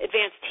some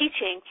advanced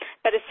teaching,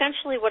 but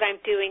essentially what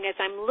I'm doing is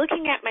I'm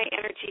looking at my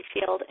energy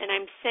field and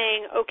I'm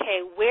saying,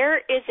 okay,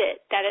 where is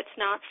it that it's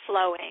not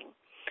flowing?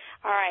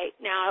 All right,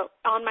 now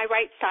on my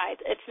right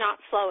side, it's not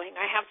flowing.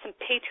 I have some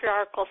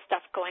patriarchal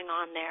stuff going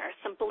on there,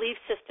 some belief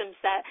systems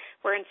that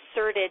were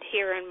inserted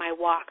here in my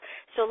walk.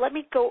 So let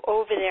me go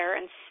over there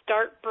and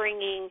start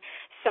bringing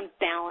some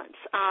balance.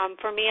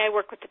 For me, I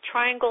work with the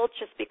triangle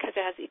just because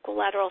it has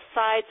equilateral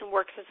sides and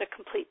works as a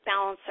complete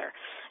balancer.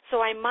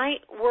 So I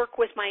might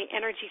work with my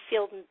energy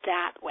field in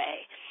that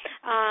way.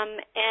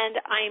 And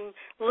I'm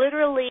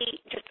literally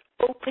just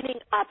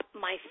opening up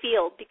my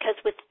field because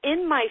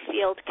within my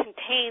field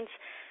contains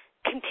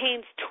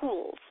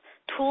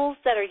tools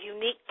that are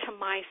unique to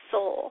my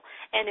soul.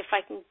 And if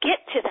I can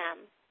get to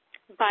them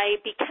by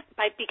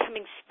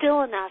becoming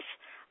still enough,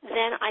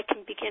 then I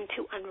can begin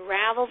to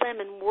unravel them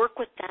and work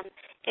with them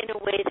in a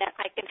way that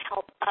I can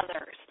help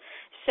others.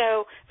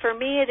 So for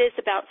me, it is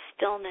about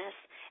stillness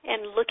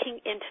and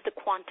looking into the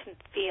quantum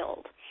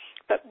field.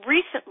 But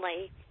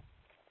recently,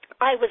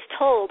 I was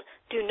told,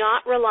 do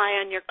not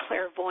rely on your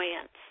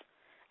clairvoyance.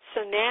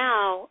 So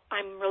now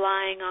I'm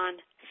relying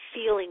on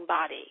feeling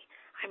body.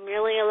 I'm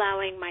really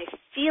allowing my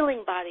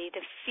feeling body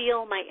to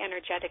feel my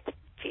energetic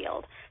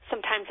field.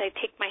 Sometimes I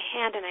take my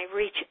hand and I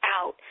reach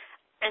out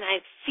and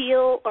I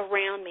feel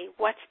around me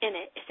what's in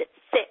it. Is it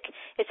thick?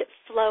 Is it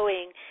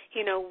flowing?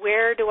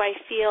 Where do I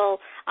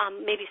feel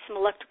maybe some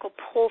electrical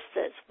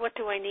pulses? What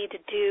do I need to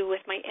do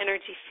with my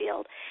energy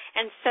field?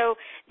 And so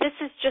this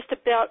is just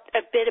a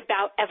bit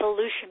about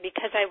evolution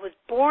because I was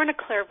born a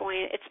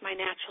clairvoyant. It's my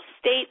natural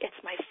state. It's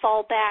my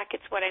fallback.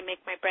 It's what I make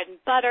my bread and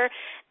butter.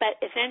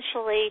 But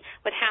eventually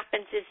what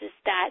happens is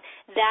that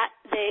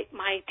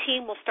my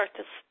team will start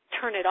to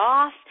turn it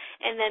off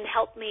and then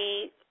help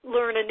me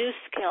learn a new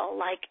skill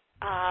like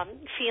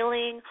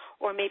feeling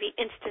or maybe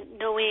instant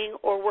knowing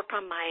or work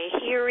on my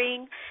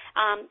hearing.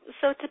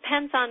 So it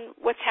depends on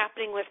what's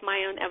happening with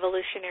my own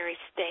evolutionary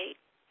state.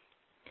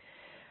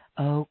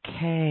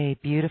 Okay,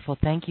 beautiful.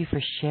 Thank you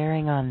for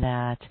sharing on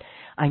that.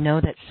 I know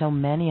that so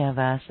many of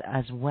us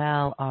as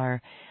well are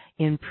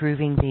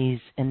improving these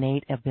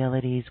innate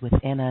abilities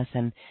within us,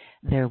 and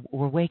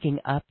we're waking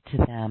up to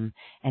them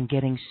and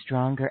getting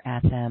stronger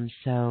at them.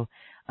 So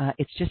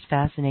it's just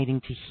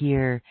fascinating to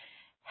hear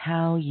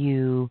how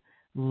you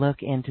look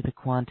into the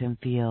quantum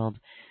field.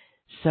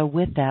 So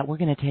with that, we're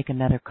going to take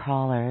another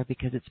caller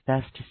because it's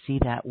best to see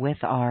that with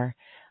our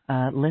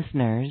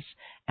listeners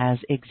as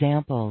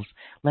examples.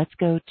 Let's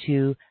go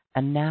to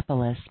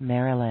Annapolis,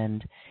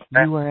 Maryland.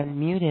 You are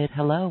unmuted.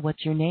 Hello,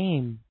 what's your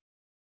name?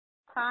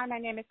 Hi, my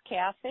name is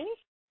Kathy.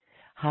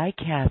 Hi,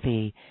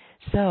 Kathy.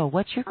 So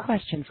what's your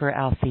question for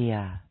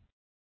Althea?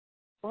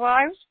 Well,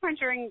 I was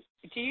wondering,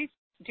 do you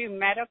do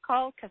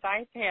medical? Because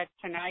I've had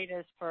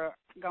tinnitus for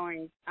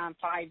going on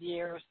 5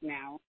 years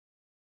now.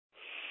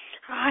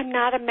 I'm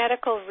not a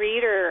medical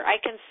reader. I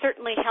can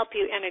certainly help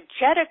you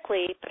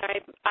energetically, but I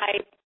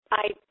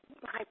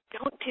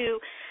don't do.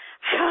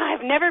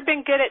 I've never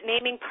been good at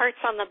naming parts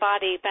on the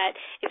body, but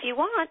if you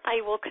want,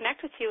 I will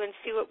connect with you and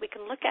see what we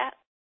can look at.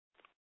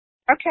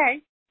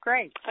 Okay,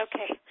 great.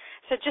 Okay,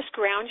 so just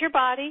ground your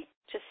body.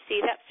 Just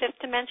see that fifth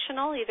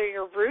dimensional, either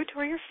your root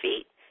or your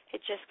feet,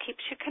 It just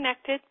keeps you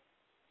connected.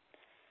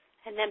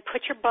 And then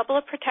put your bubble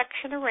of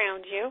protection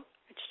around you.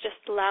 It's just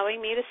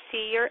allowing me to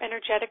see your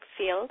energetic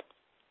field.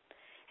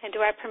 And do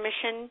I have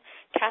permission,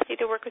 Kathy,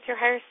 to work with your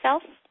higher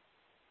self?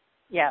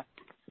 Yes.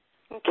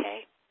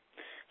 Okay.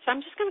 So I'm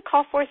just going to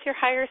call forth your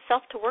higher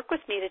self to work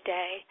with me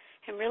today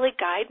and really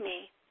guide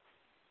me.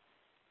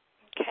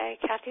 Okay,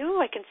 Kathy. Ooh,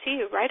 I can see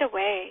you right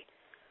away.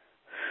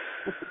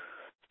 Let's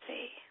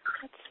see.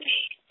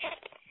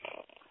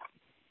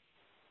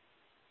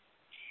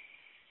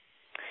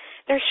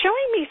 They're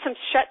showing me some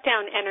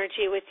shutdown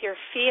energy with your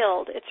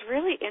field. It's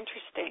really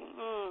interesting.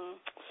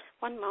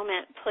 One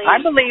moment, please.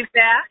 I believe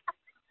that.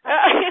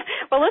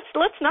 Well,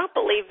 let's not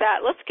believe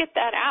that. Let's get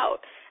that out.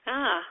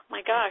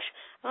 My gosh.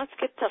 Let's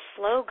get the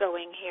flow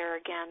going here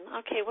again.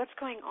 Okay, what's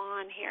going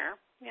on here?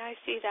 Yeah, I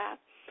see that.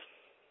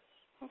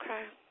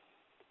 Okay.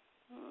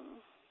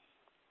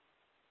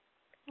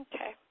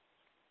 Okay.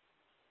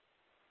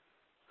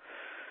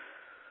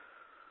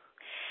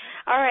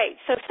 All right,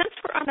 so since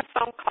we're on a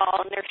phone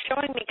call and they're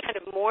showing me kind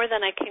of more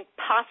than I can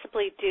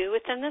possibly do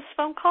within this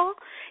phone call,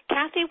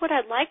 Kathy, what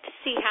I'd like to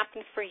see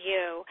happen for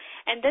you,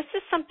 and this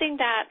is something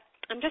that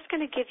I'm just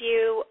going to give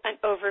you an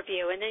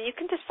overview, and then you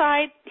can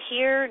decide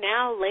here,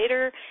 now,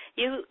 later.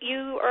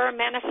 You are a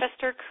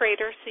manifestor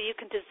creator, so you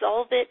can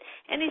dissolve it.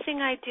 Anything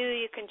I do,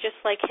 you can just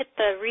like hit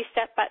the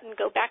reset button,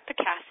 go back to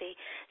Cassie.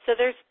 So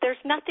there's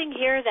nothing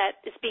here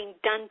that is being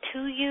done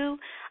to you.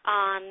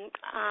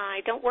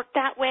 I don't work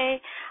that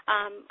way.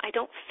 I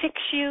don't fix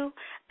you,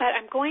 but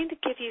I'm going to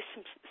give you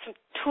some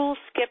tool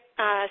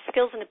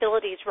skills and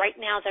abilities right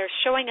now that are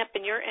showing up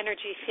in your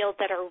energy field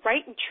that are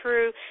right and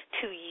true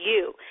to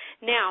you.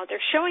 Now,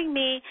 they're showing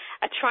me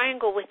a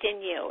triangle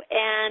within you,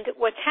 and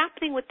what's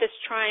happening with this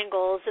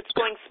triangle is it's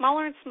going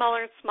smaller and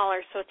smaller and smaller,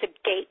 so it's a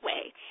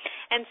gateway.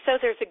 And so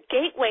there's a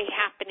gateway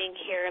happening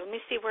here. Let me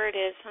see where it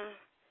is.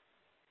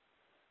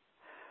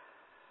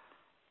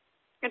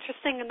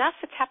 Interesting enough,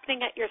 it's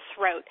happening at your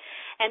throat.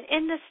 And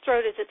in this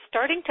throat is it's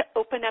starting to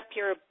open up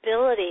your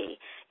ability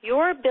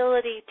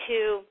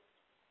to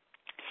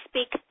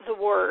speak the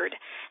word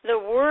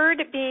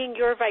being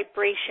your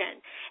vibration.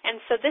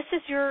 And so this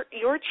is your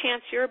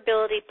chance, your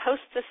ability,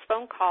 post this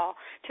phone call,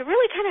 to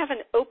really kind of have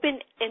an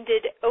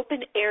open-ended,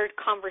 open-aired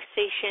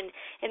conversation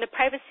in the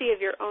privacy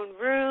of your own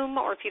room,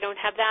 or if you don't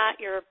have that,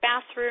 your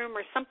bathroom,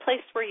 or some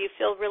place where you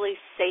feel really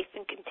safe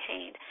and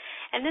contained.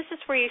 And this is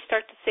where you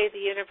start to say to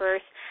the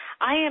universe,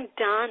 I am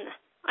done.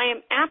 I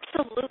am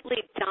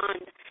absolutely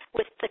done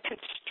with the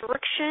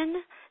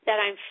constriction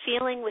that I'm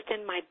feeling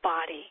within my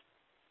body.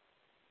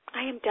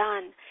 I am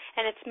done.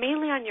 And it's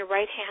mainly on your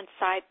right-hand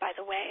side, by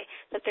the way,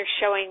 that they're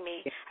showing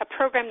me, a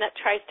program that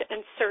tries to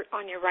insert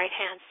on your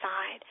right-hand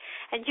side.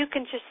 And you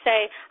can just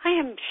say, I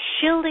am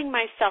shielding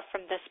myself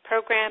from this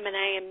program, and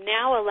I am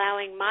now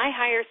allowing my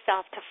higher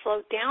self to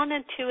flow down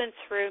into and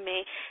through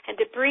me and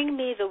to bring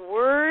me the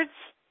words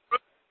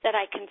that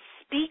I can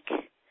speak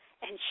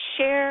and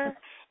share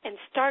and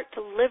start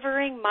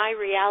delivering my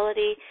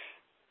reality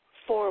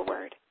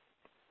forward.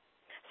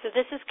 So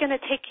this is going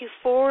to take you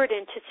forward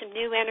into some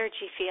new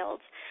energy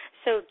fields.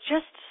 So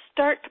just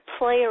start to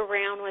play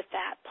around with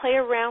that. Play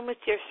around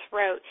with your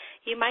throat.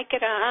 You might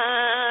get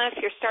if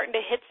you're starting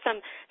to hit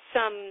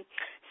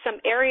some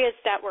areas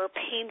that were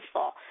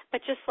painful.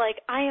 But just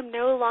like, I am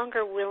no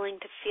longer willing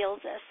to feel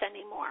this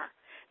anymore.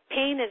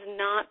 Pain is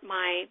not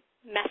my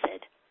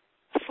method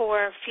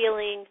for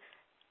feeling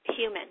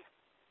human.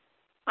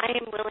 I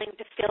am willing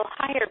to feel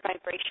higher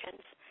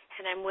vibrations,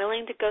 and I'm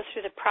willing to go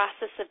through the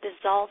process of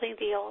dissolving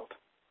the old.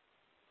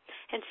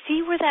 And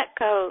see where that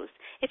goes.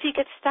 If you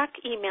get stuck,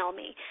 email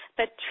me.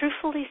 But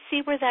truthfully,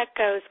 see where that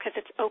goes, because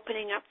it's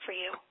opening up for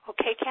you.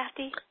 Okay,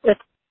 Kathy?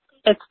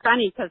 It's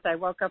funny because I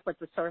woke up with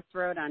a sore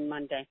throat on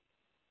Monday.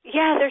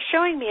 Yeah, they're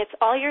showing me it's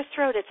all your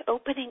throat. It's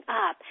opening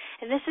up.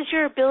 And this is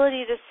your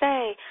ability to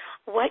say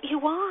what you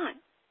want.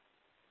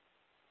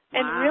 Wow.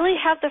 And really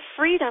have the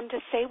freedom to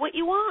say what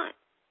you want.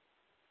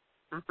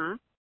 Uh-huh.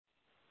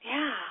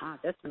 Yeah. Wow,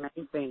 that's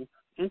amazing.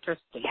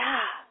 Interesting. Yeah.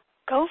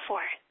 Go for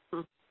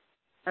it.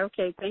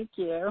 Okay, thank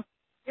you.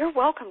 You're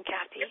welcome,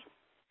 Kathy.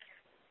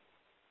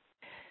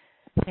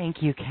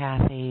 Thank you,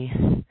 Kathy.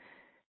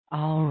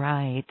 All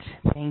right.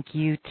 Thank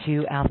you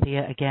to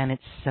Althea. Again,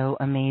 it's so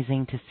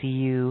amazing to see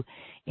you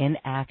in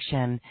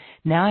action.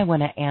 Now I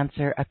want to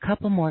answer a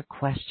couple more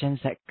questions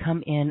that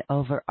come in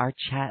over our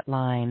chat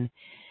line,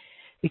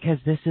 because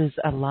this is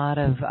a lot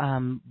of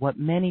what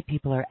many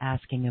people are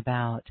asking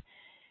about.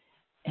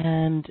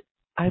 And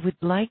I would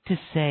like to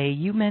say,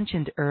 you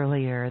mentioned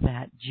earlier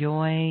that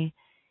joy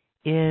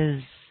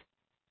is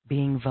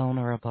being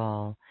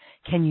vulnerable.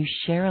 Can you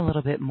share a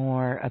little bit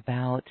more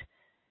about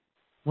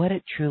what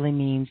it truly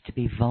means to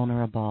be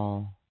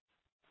vulnerable?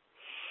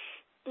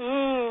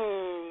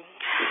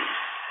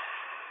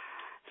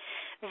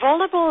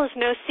 Vulnerable is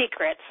no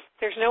secrets.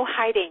 There's no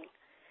hiding.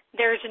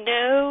 There's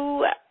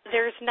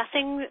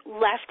nothing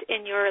left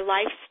in your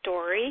life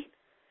story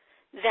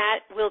that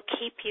will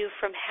keep you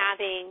from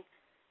having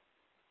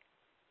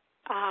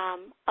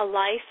a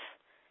life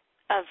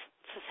of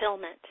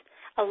fulfillment,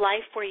 a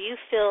life where you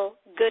feel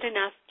good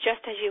enough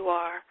just as you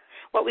are.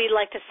 What we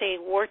like to say,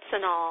 warts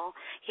and all,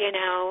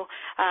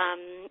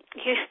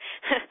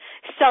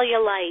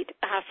 cellulite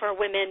for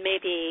women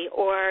maybe,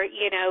 or,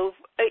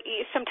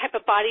 some type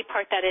of body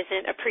part that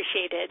isn't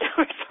appreciated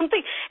or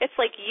something. It's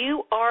like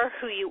you are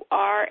who you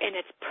are, and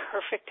it's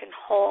perfect and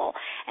whole.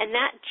 And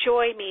that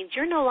joy means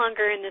you're no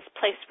longer in this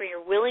place where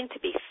you're willing to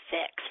be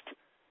fixed.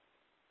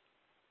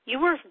 You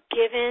were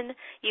given,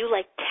 you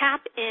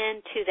tap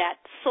into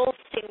that soul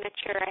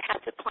signature. I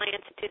had the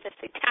clients do this.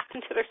 They tap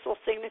into their soul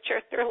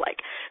signature. They're like,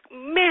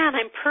 man,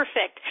 I'm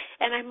perfect.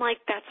 And I'm like,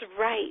 that's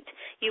right.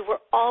 You were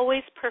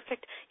always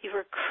perfect. You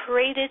were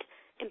created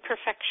in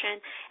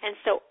perfection. And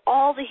so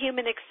all the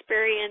human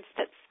experience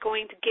that's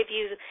going to give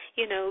you,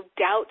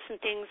 doubts and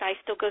things, I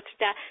still go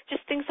through that,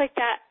 just things like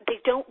that,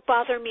 they don't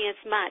bother me as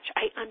much.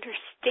 I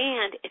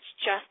understand it's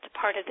just a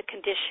part of the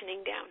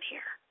conditioning down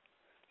here.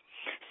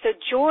 So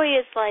joy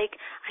is like,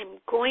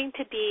 I'm going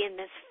to be in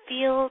this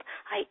field,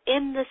 I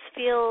am this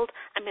field,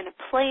 I'm going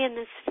to play in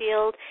this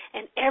field,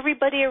 and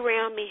everybody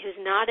around me who's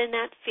not in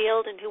that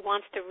field and who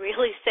wants to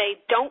really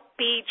say, don't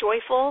be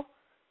joyful,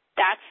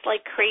 that's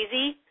like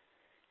crazy,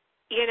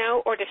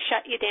 or to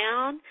shut you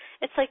down.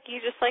 It's like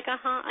you're just like,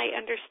 I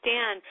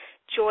understand.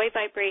 Joy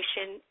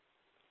vibration,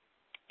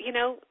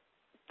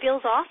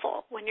 feels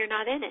awful when you're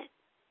not in it.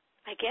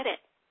 I get it,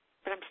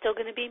 but I'm still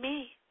going to be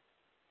me.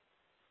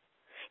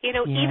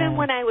 Even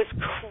when I was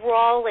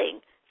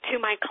crawling to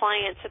my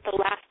clients at the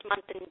last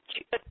month in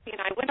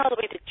June, I went all the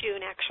way to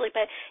June actually,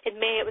 but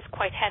in May it was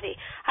quite heavy.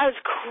 I was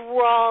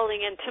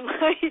crawling into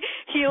my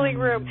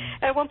healing room.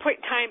 And at one point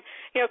in time,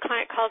 a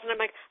client calls and I'm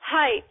like,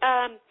 "Hi,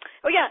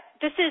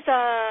 this is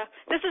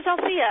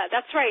Althea.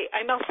 That's right,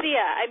 I'm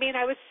Althea." I mean,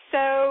 I was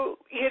so,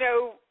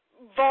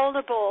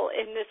 vulnerable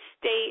in this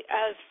state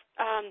of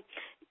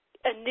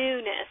a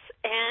newness,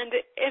 and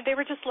they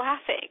were just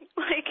laughing,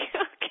 like,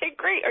 "Okay,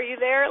 great, are you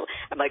there?"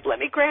 I'm like, "Let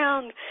me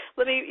ground,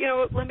 let me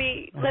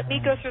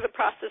go through the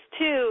process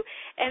too."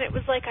 And it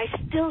was like I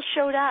still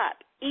showed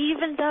up,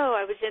 even though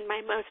I was in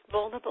my most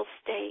vulnerable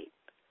state.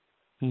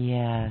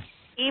 Yes.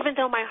 Even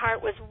though my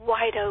heart was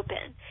wide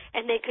open,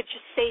 and they could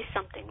just say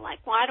something like,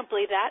 "Well, I don't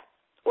believe that,"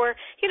 or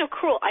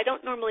cruel. I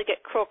don't normally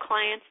get cruel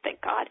clients,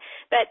 thank God,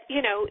 but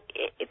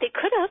they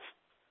could have.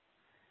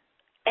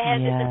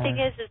 And the thing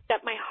is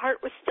that my heart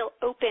was still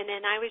open,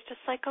 and I was just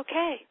like,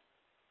 okay.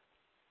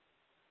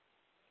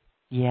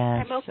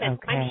 Yes, I'm open.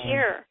 okay. I'm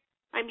here.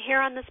 I'm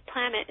here on this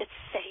planet. It's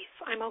safe.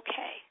 I'm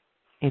okay.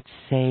 It's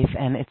safe,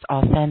 and it's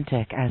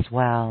authentic as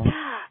well.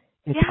 Yeah.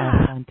 It's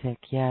authentic,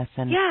 yes.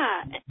 And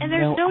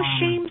there's no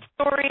shame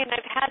story, and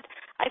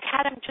I've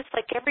had them just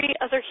like every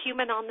other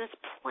human on this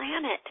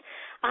planet.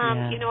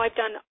 I've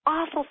done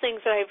awful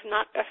things that I've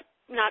not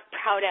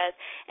proud of.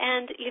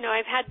 And,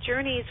 I've had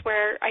journeys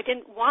where I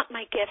didn't want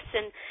my gifts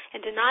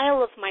and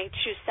denial of my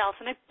true self,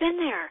 and I've been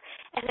there.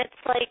 And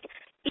it's like,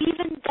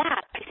 even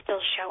that, I still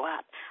show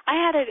up. I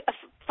had a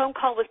phone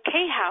call with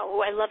Kay Howe,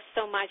 who I love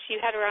so much. You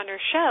had her on her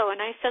show,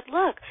 and I said,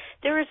 look,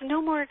 there is no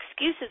more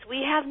excuses.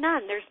 We have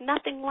none. There's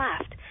nothing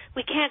left.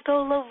 We can't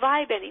go low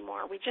vibe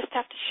anymore. We just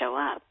have to show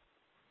up.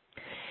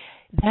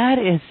 That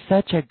is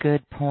such a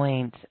good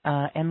point.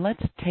 And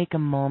let's take a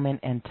moment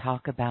and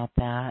talk about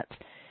that,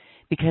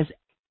 because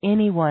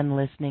anyone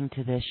listening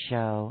to this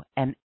show,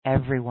 and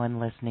everyone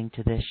listening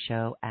to this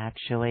show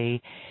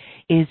actually,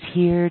 is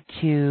here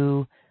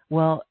to,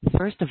 well,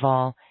 first of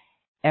all,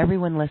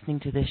 everyone listening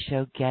to this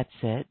show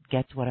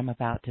gets what I'm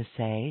about to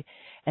say.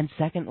 And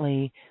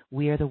secondly,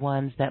 we are the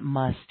ones that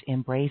must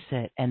embrace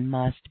it and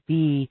must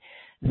be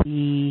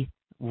the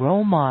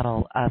role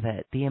model of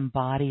it, the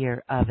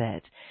embodier of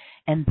it.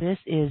 And this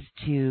is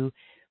to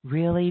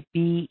really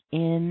be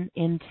in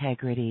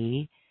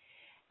integrity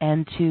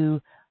and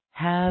to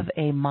have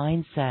a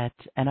mindset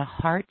and a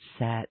heart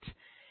set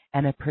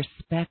and a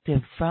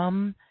perspective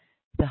from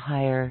the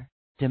higher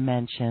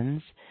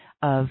dimensions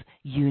of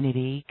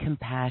unity,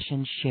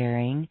 compassion,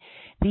 sharing.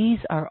 These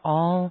are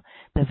all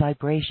the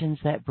vibrations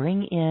that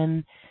bring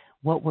in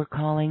what we're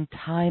calling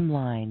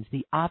timelines,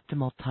 the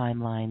optimal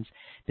timelines,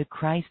 the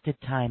Christed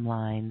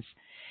timelines.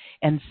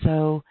 And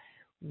so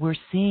we're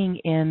seeing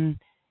in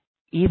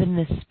even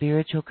this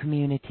spiritual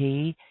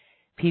community,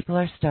 people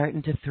are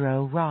starting to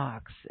throw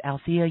rocks.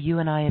 Althea, you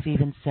and I have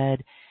even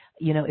said,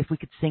 if we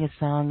could sing a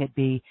song, it'd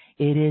be,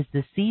 "It is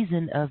the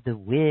season of the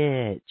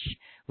witch,"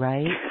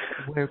 right?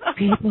 Where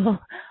people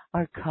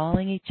are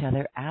calling each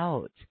other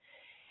out.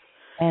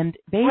 And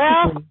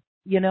basically,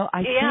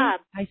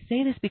 I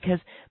say this because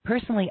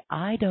personally,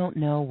 I don't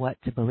know what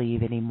to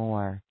believe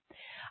anymore.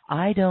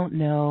 I don't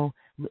know,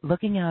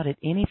 looking out at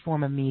any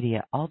form of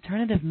media,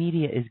 alternative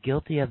media is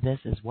guilty of this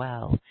as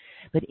well.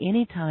 But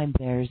anytime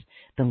there's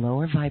the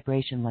lower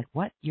vibration, like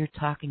what you're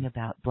talking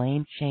about,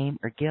 blame, shame,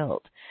 or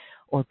guilt,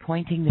 or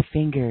pointing the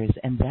fingers,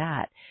 and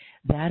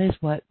that is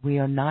what we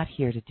are not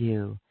here to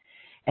do.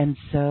 And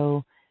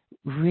so,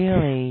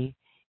 really,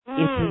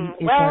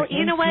 it's well, our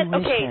you know what?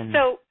 Okay,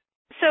 intuition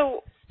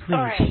so Please,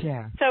 all right.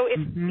 share. So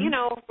it's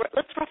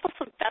let's ruffle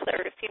some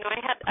feathers.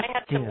 I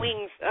had some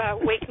wings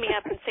wake me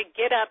up and say,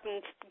 get up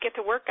and get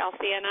to work,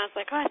 Althea. And I was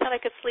like, I thought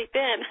I could sleep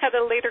in. I had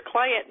a later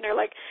client, and they're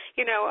like,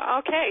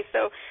 okay.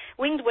 So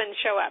winged winds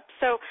show up.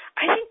 So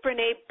I think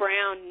Brene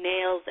Brown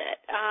nails it.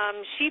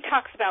 She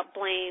talks about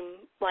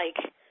blame like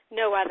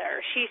no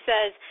other. She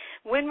says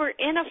when we're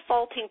in a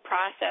faulting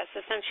process,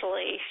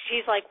 essentially,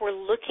 she's like, we're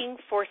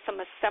looking for some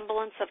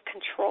semblance of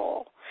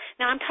control.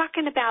 Now, I'm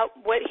talking about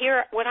what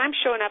I'm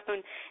showing up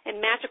in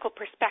magical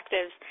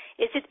perspectives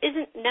is it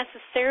isn't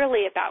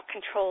necessarily about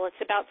control.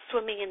 It's about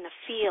swimming in the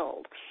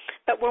field.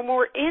 But when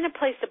we're in a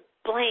place of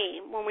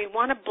blame, when we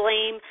want to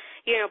blame,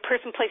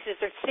 person,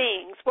 places, or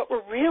things, what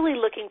we're really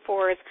looking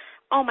for is,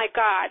 oh my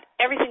God,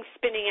 everything's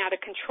spinning out of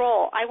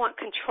control. I want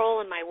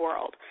control in my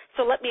world.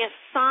 So let me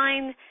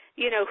assign,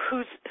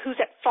 who's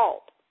at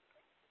fault,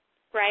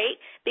 right?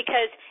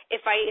 Because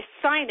if I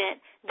assign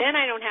it, then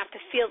I don't have to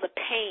feel the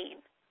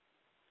pain.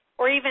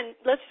 Or even,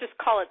 let's just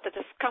call it the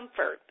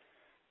discomfort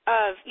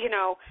of,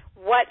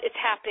 what is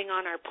happening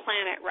on our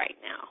planet right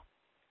now.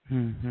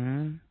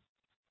 Mm-hmm.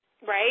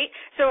 Right?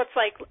 So it's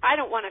like, I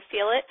don't want to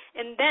feel it,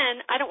 and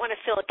then I don't want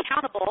to feel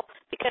accountable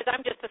because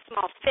I'm just a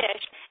small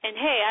fish, and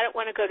hey, I don't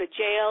want to go to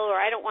jail,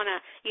 or I don't want to,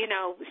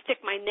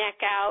 stick my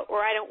neck out,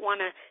 or I don't want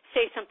to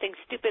say something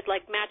stupid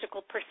like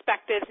magical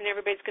perspectives and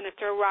everybody's going to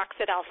throw rocks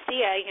at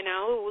Althea,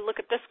 look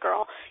at this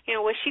girl,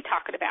 what's she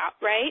talking about,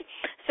 right?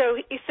 So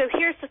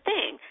here's the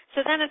thing.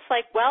 So then it's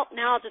like, well,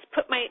 now I'll just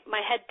put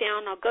my head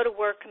down, I'll go to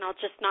work, and I'll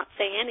just not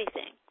say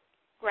anything.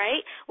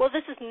 Right? Well,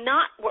 this is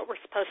not what we're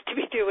supposed to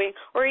be doing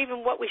or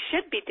even what we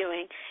should be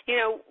doing.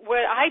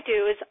 What I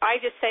do is I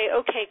just say,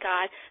 okay,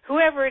 God,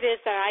 whoever it is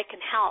that I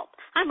can help,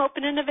 I'm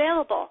open and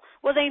available.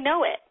 Well, they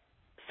know it.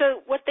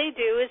 So what they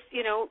do is,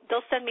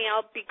 they'll send me,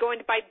 I'll be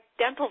going to buy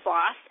dental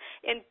floss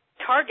in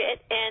Target,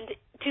 and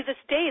to this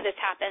day this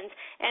happens,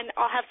 and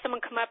I'll have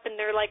someone come up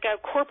and they're like a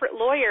corporate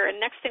lawyer, and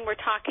next thing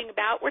we're talking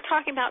about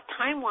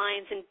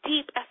timelines and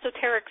deep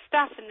esoteric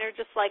stuff, and they're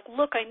just like,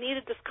 look, I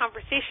needed this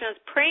conversation. I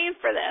was praying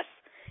for this.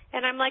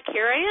 And I'm like,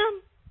 here I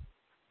am.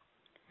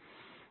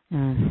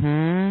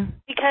 Mm-hmm.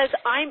 Because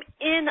I'm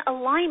in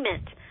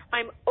alignment.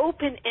 I'm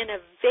open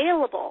and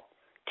available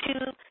to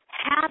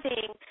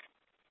having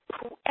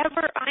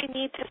whoever I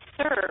need to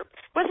serve,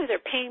 whether they're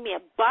paying me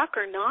 $1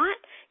 or not,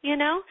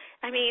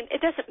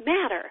 it doesn't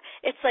matter.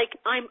 It's like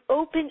I'm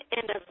open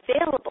and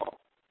available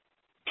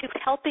to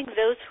helping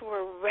those who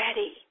are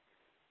ready.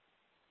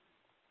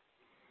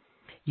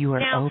 You are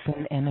now,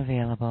 open and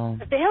available.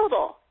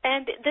 Available.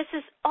 And this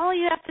is all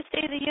you have to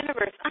say to the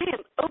universe. I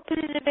am open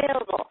and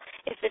available.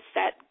 If it's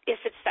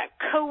that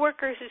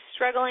coworker who's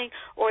struggling,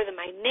 or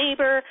my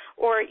neighbor,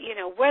 or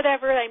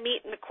whatever I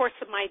meet in the course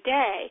of my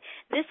day,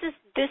 this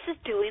is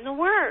doing the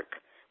work.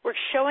 We're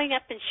showing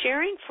up and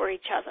sharing for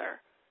each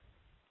other.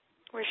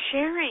 We're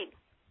sharing.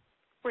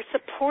 We're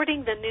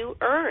supporting the new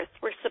earth.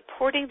 We're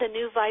supporting the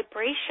new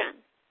vibration.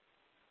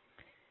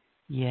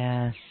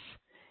 Yes.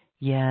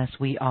 Yes,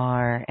 we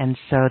are. And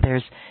so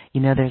there's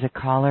a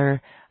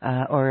caller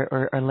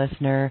or a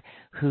listener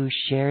who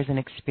shares an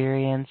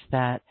experience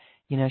that,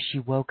 she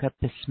woke up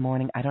this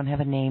morning. I don't have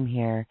a name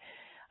here,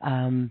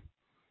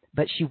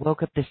 but she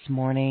woke up this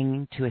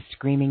morning to a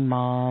screaming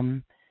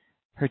mom.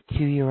 Her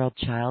 2-year-old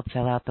child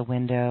fell out the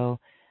window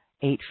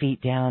 8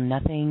 feet down.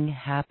 Nothing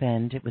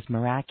happened. It was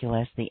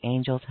miraculous. The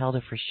angels held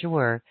her for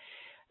sure.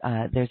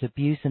 There's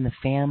abuse in the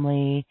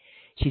family.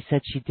 She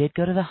said she did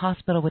go to the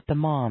hospital with the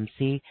mom,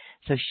 see?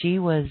 So she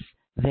was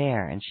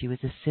there, and she was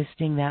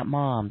assisting that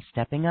mom,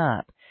 stepping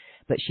up.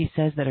 But she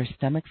says that her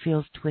stomach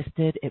feels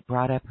twisted. It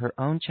brought up her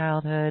own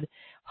childhood,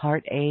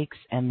 heart aches,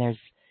 and there's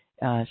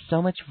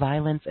so much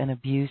violence and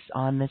abuse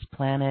on this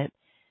planet,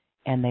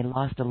 and they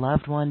lost a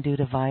loved one due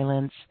to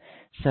violence.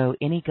 So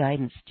any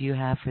guidance do you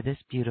have for this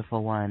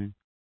beautiful one?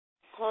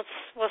 Well,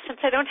 since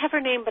I don't have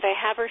her name, but I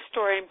have her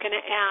story, I'm going to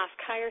ask,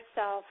 higher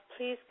self,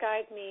 please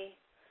guide me.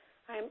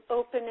 I'm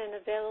open and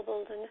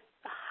available to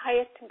the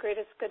highest and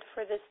greatest good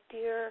for this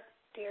dear,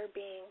 dear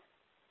being.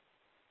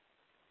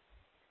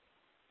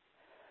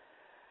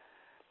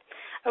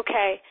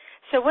 Okay,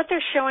 so what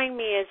they're showing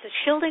me is a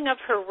shielding of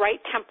her right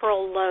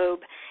temporal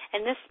lobe,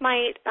 and this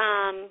might,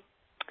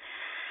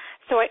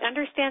 so I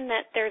understand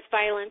that there's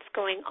violence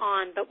going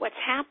on, but what's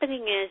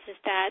happening is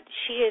that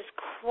she is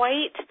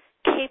quite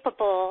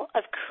capable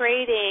of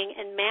creating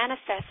and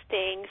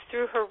manifesting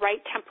through her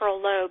right temporal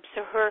lobe,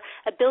 so her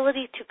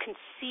ability to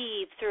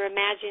conceive through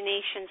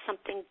imagination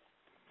something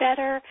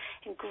better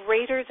and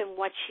greater than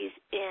what she's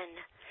in.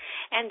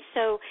 And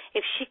so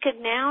if she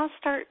could now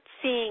start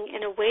seeing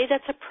in a way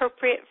that's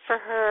appropriate for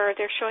her,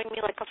 they're showing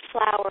me like a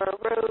flower, a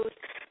rose,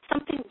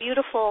 something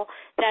beautiful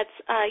that's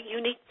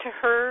unique to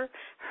her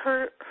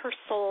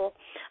soul.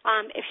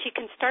 If she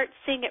can start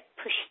seeing it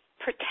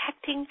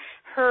protecting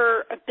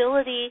her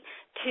ability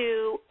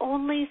to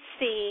only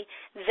see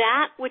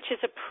that which is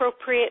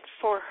appropriate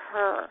for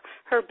her,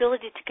 her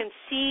ability to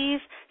conceive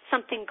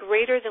something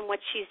greater than what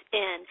she's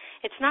in.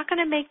 It's not going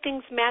to make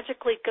things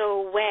magically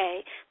go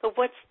away, but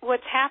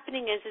what's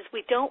happening is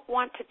we don't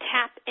want to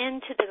tap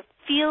into the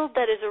field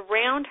that is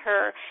around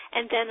her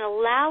and then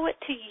allow it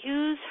to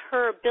use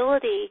her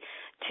ability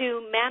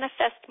to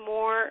manifest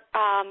more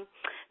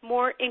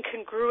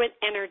incongruent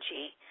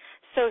energy.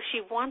 So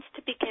she wants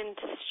to begin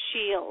to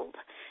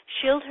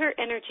shield her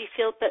energy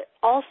field, but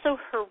also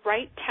her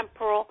right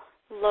temporal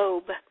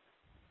lobe.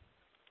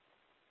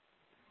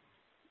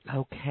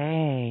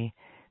 Okay,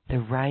 the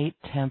right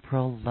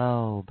temporal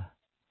lobe.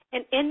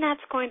 And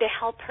that's going to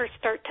help her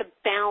start to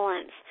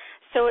balance.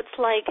 So it's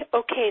like,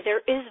 okay,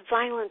 there is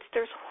violence.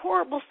 There's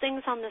horrible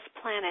things on this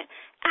planet,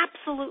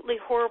 absolutely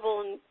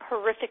horrible and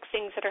horrific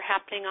things that are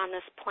happening on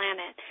this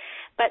planet.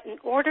 But in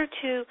order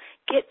to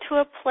get to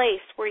a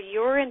place where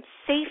you're in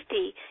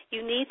safety,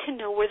 you need to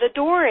know where the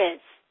door is.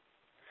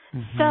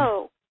 Mm-hmm.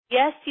 So,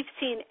 yes, you've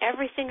seen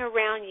everything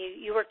around you.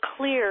 You are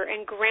clear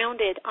and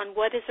grounded on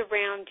what is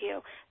around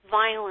you,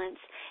 violence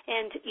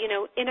and,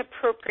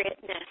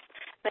 inappropriateness.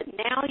 But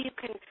now you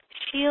can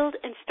shield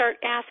and start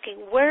asking,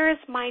 where is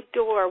my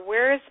door?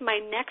 Where is my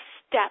next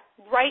step,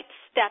 right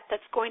step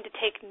that's going to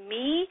take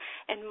me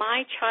and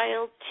my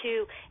child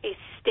to a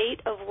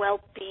state of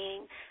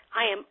well-being?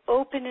 I am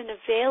open and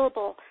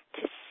available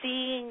to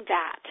seeing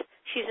that.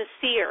 She's a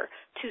seer,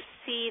 to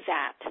see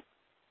that.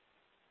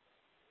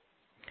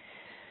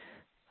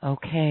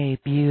 Okay,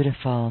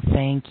 beautiful.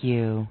 Thank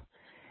you.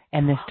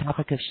 And this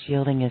topic of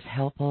shielding is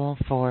helpful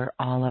for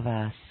all of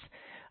us.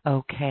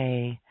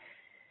 Okay.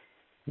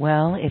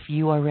 Well, if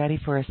you are ready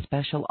for a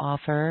special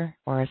offer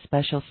or a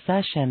special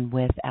session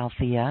with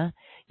Althea,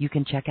 you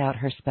can check out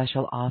her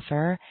special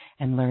offer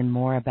and learn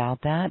more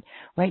about that.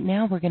 Right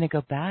now, we're going to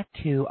go back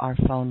to our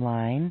phone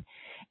line.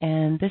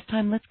 And this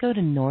time, let's go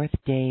to North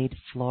Dade,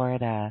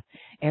 Florida.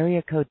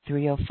 Area code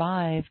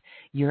 305.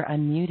 You're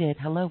unmuted.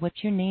 Hello,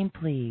 what's your name,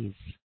 please?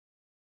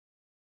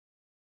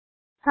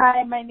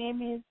 Hi, my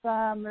name is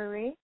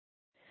Marie.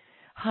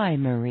 Hi,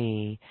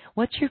 Marie.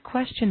 What's your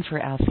question for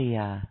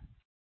Althea?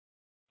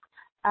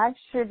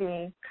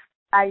 Actually,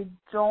 I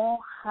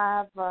don't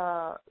have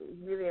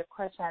really a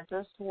question.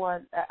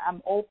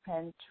 I'm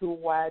open to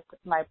what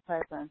my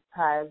presence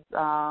has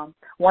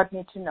want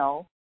me to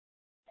know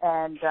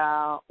and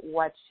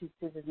what she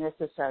sees is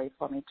necessary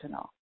for me to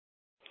know.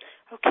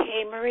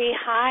 Okay, Marie,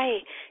 hi.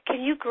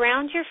 Can you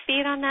ground your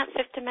feet on that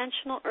fifth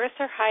dimensional earth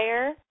or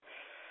higher?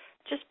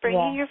 Just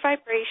bringing your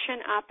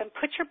vibration up and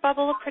put your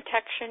bubble of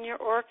protection, your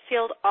auric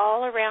field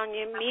all around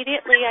you.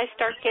 Immediately I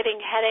start getting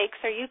headaches.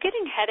 Are you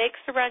getting headaches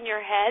around your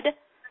head?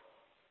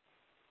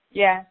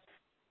 Yes.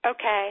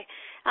 Okay.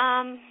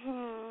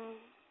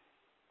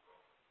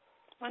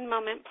 One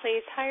moment,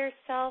 please. Higher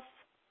self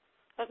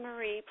of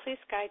Marie, please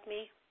guide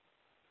me.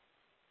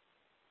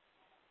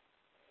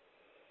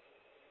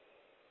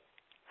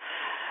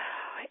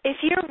 If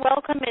you're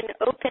welcome and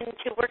open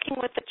to working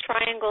with the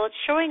triangle, it's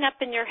showing up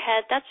in your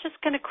head. That's just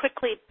going to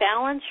quickly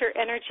balance your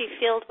energy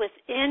field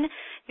within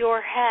your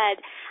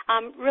head,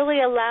 really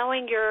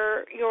allowing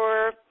your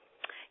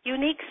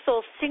unique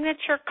soul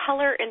signature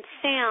color and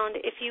sound.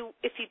 If you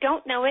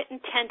don't know it,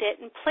 intend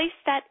it, and place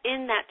that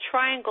in that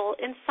triangle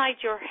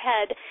inside your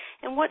head.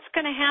 And what's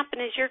going to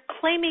happen is you're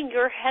claiming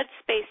your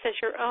headspace as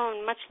your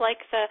own, much like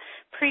the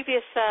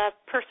previous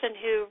person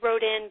who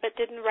wrote in but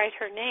didn't write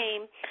her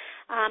name.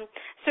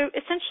 So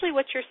essentially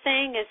what you're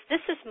saying is,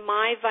 this is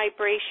my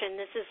vibration,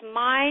 this is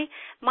my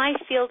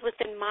field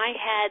within my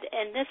head,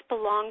 and this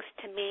belongs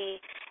to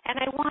me. And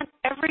I want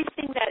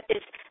everything that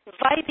is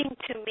vibing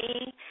to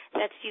me,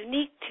 that's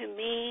unique to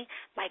me,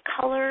 my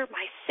color,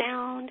 my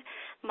sound,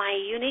 my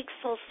unique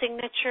soul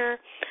signature,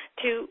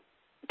 to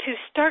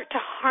start to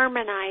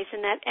harmonize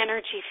in that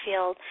energy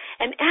field.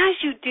 And as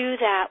you do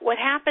that, what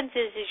happens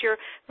is you're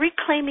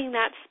reclaiming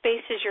that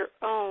space as your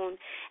own.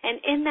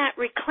 And in that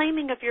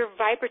reclaiming of your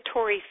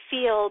vibratory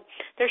field,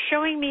 they're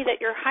showing me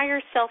that your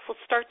higher self will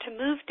start to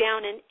move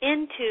down and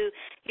into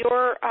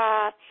your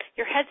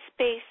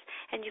headspace,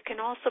 and you can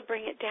also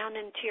bring it down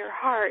into your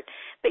heart.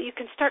 But you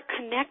can start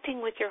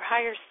connecting with your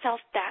higher self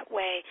that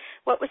way.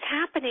 What was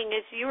happening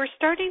is you were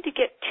starting to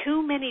get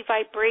too many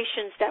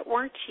vibrations that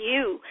weren't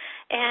you,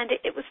 and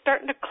it was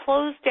starting to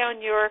close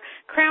down your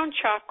crown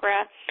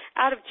chakra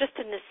out of just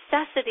a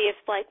necessity of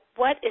like,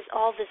 what is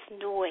all this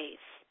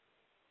noise?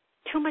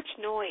 Too much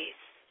noise.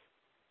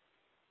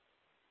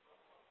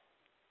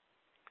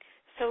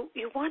 So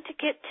you want to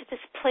get to this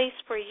place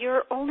where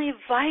you're only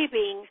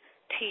vibing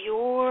to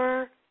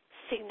your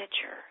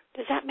signature.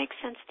 Does that make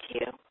sense to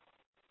you?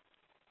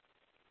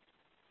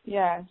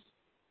 Yes.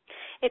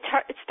 It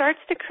starts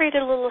to create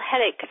a little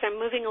headache because I'm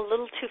moving a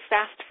little too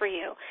fast for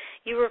you.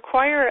 You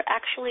require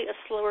actually a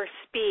slower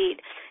speed.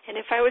 And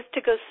if I was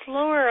to go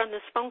slower on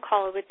this phone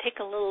call, it would take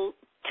a little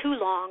too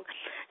long.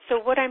 So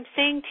what I'm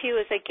saying to you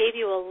is I gave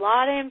you a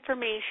lot of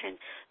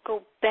information.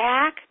 go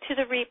back to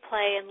the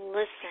replay and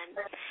listen.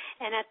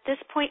 And at this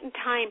point in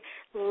time,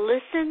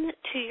 listen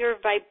to your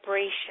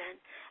vibration.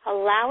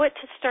 Allow it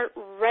to start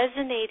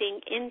resonating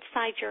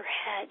inside your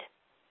head.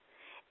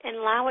 And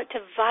allow it to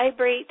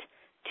vibrate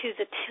to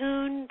the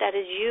tune that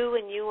is you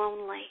and you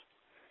only.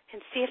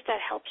 And see if that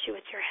helps you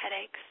with your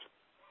headaches.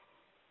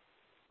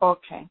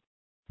 Okay.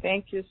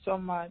 Thank you so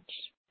much.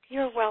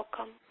 You're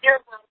welcome.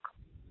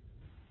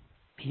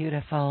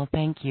 Beautiful.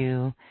 Thank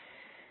you.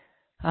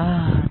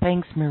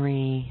 Thanks,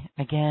 Marie.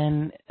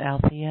 Again,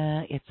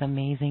 Althea, it's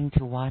amazing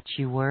to watch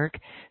you work.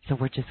 So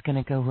we're just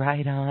going to go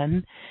right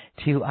on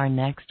to our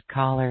next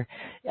caller.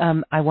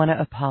 I want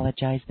to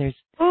apologize. If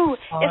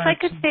I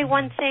could say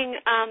one thing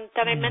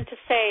that I meant to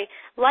say.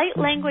 Light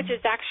language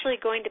is actually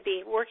going to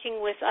be working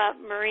with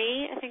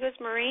Marie. I think it was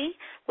Marie.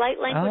 Light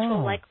language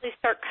will likely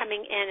start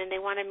coming in, and they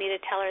wanted me to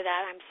tell her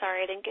that. I'm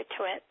sorry I didn't get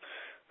to it.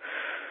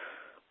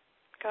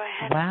 Go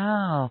ahead.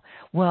 Wow.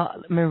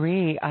 Well,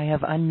 Marie, I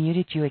have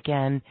unmuted you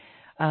again.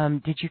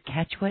 Did you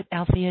catch what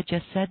Althea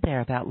just said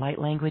there about light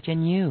language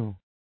and you?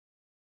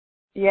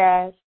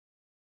 Yes.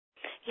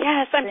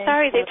 Yes, I'm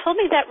sorry. They told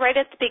me that right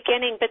at the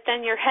beginning, but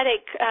then your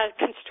headache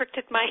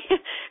constricted my...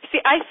 See,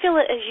 I feel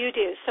it as you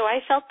do, so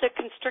I felt the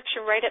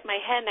constriction right at my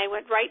head, and I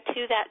went right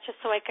to that just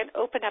so I could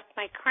open up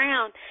my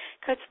crown.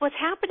 Because what's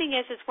happening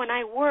is when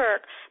I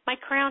work, my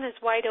crown is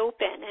wide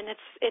open, and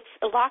it's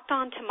locked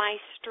onto my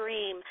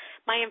stream,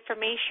 my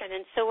information.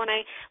 And so when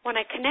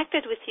I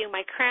connected with you,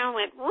 my crown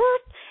went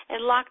whoop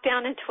and locked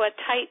down into a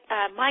tight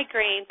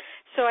migraine.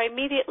 So I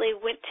immediately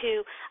went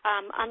to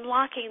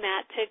unlocking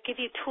that to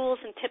give you tools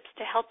and tips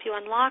to help you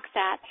unlock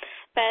that.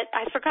 But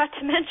I forgot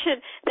to mention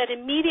that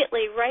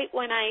immediately, right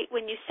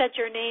when you said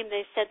your name,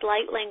 they said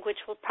light language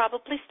will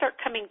probably start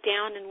coming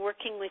down and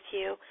working with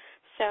you.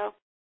 So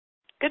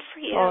good for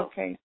you.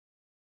 Okay.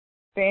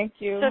 Thank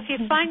you. So if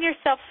you find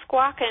yourself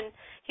squawking,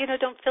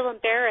 don't feel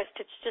embarrassed.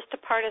 It's just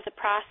a part of the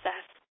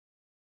process.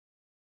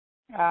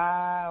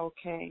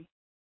 Okay.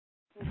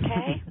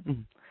 Okay?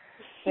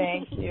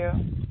 Thank you.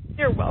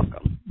 You're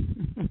welcome.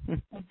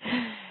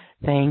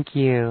 Thank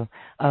you.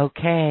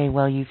 Okay,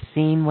 well, you've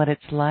seen what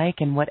it's like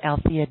and what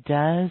Althea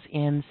does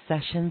in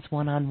sessions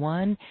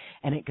one-on-one,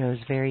 and it goes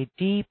very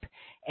deep.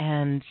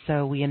 And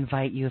so we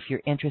invite you, if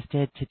you're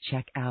interested, to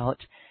check out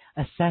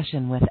a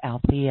session with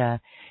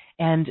Althea.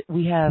 And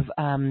we have,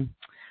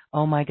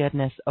 oh my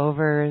goodness,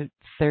 over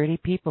 30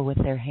 people with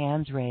their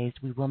hands raised.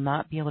 We will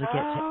not be able to get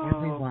to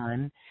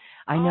everyone.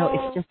 I know,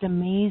 it's just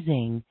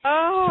amazing.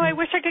 I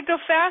wish I could go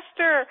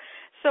faster.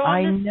 So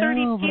on this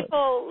 30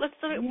 people, let's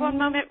look at one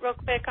moment real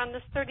quick. On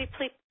this 30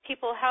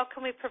 people, how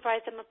can we provide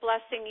them a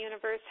blessing,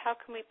 universe? How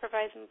can we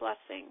provide them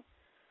blessing?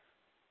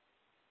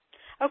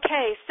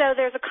 Okay, so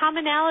there's a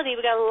commonality.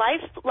 We've got a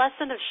life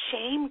lesson of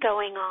shame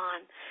going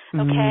on,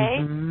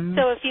 okay? Mm-hmm.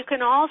 So if you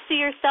can all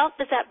see yourself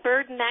as that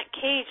bird in that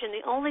cage, and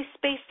the only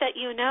space that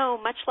you know,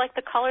 much like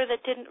the caller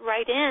that didn't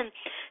write in,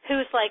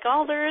 who's like,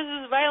 all there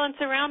is violence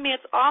around me,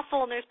 it's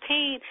awful, and there's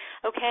pain,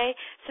 okay?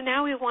 So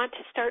now we want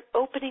to start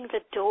opening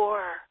the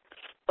door.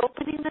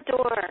 Opening the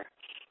door,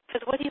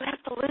 because what do you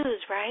have to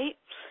lose, right?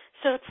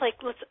 So it's like,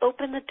 let's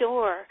open the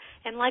door,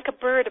 and like a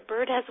bird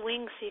has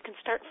wings, so you can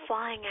start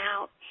flying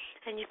out,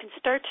 and you can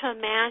start to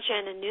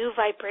imagine a new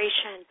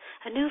vibration,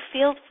 a new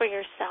field for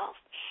yourself,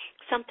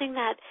 something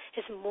that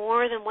is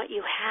more than what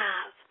you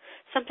have,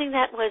 something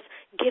that was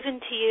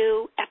given to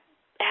you at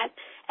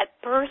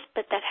birth,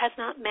 but that has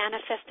not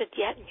manifested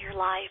yet in your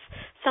life,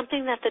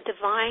 something that the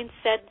divine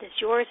said is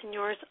yours and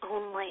yours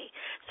only.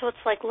 So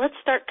it's like, let's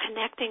start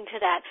connecting to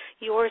that,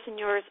 yours and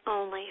yours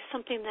only,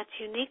 something that's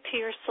unique to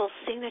your soul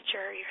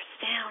signature, your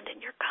sound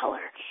and your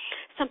color,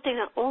 something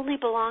that only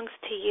belongs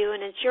to you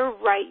and is your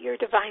right, your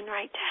divine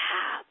right to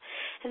have.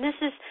 And this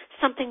is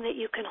something that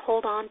you can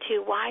hold on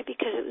to. Why?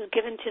 Because it was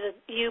given to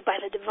you by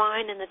the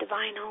divine and the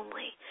divine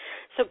only.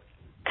 So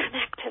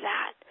connect to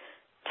that.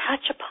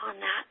 Touch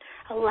upon that.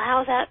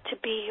 Allow that to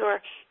be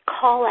your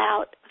call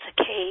out of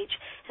the cage,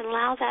 and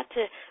allow that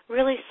to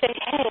really say,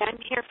 hey, I'm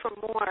here for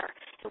more.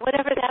 And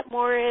whatever that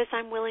more is,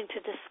 I'm willing to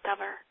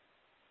discover.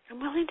 I'm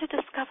willing to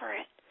discover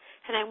it,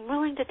 and I'm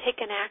willing to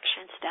take an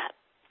action step.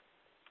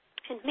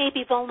 And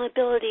maybe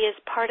vulnerability is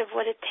part of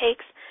what it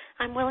takes.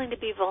 I'm willing to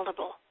be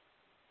vulnerable.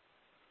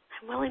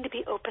 I'm willing to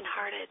be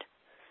open-hearted.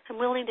 I'm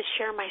willing to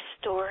share my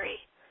story.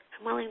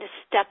 I'm willing to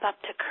step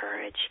up to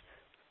courage.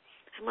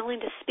 I'm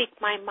willing to speak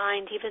my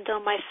mind, even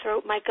though my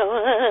throat might go,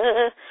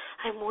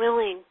 I'm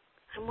willing.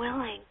 I'm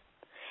willing.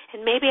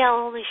 And maybe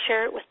I'll only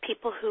share it with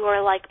people who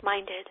are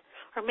like-minded.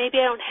 Or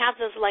maybe I don't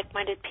have those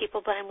like-minded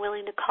people, but I'm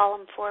willing to call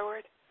them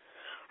forward.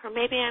 Or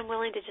maybe I'm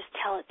willing to just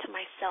tell it to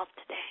myself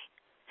today,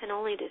 and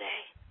only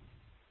today.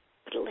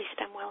 But at least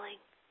I'm willing.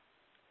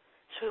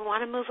 So we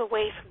want to move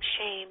away from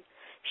shame.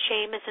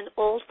 Shame is an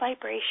old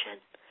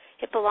vibration.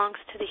 It belongs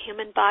to the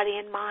human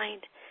body and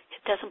mind.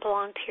 It doesn't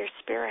belong to your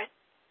spirit.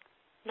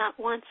 Not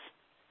once,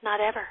 not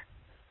ever.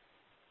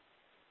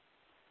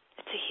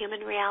 It's a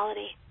human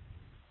reality.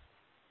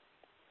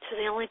 So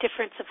the only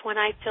difference of when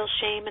I feel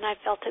shame, and I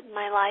felt it in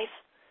my life,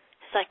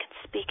 is I can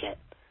speak it.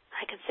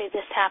 I can say,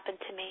 this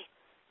happened to me.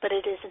 but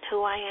it isn't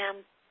who I am.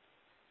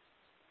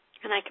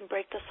 And I can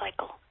break the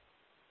cycle.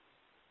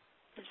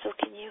 And so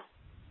can you.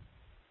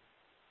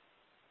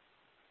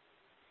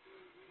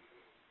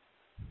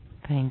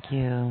 Thank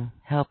you.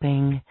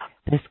 Helping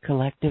this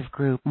collective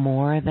group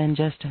more than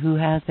just who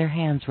has their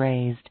hands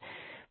raised,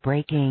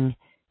 breaking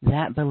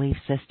that belief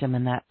system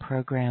and that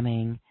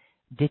programming,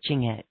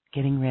 ditching it,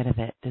 getting rid of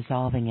it,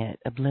 dissolving it,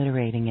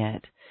 obliterating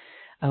it.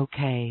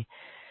 Okay.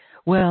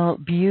 Well,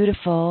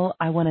 beautiful.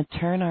 I want to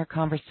turn our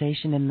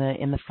conversation in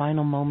the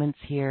final moments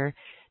here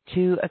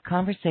to a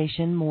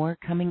conversation more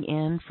coming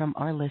in from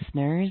our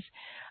listeners.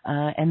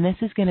 And this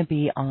is going to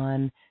be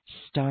on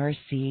star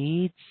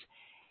seeds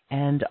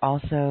and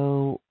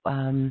also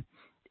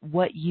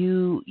what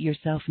you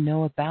yourself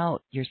know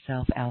about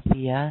yourself,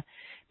 Althea,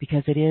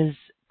 because it is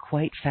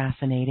quite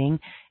fascinating.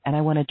 And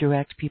I want to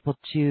direct people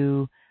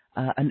to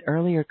an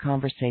earlier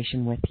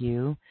conversation with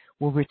you.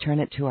 We'll return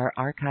it to our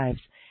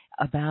archives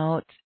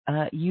about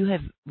you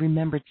have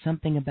remembered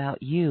something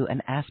about you,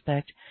 an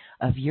aspect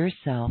of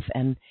yourself,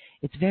 and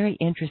it's very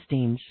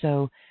interesting.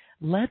 So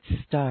let's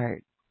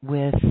start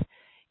with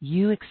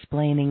you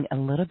explaining a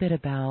little bit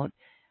about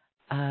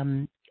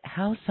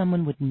how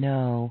someone would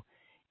know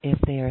if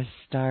they are a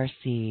star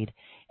seed,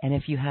 and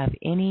if you have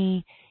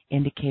any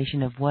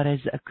indication of what is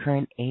a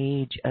current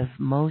age of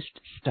most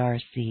star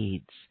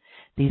seeds.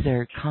 These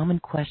are common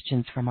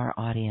questions from our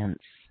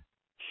audience.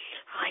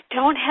 I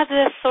don't have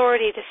the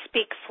authority to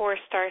speak for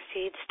star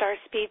seeds. Star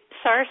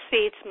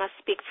seeds must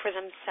speak for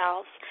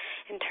themselves.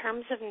 In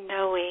terms of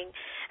knowing,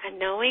 and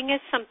knowing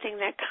is something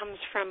that comes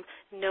from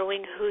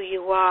knowing who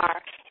you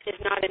are. It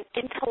is not an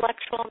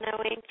intellectual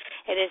knowing.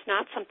 It is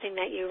not something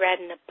that you read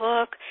in a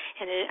book.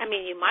 And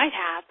you might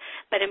have,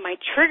 but it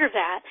might trigger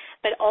that.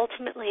 But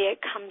ultimately,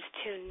 it comes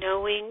to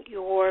knowing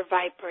your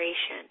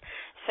vibration.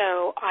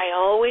 So I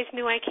always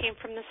knew I came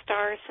from the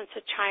stars since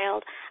a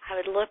child. I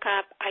would look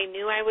up. I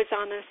knew I was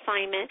on an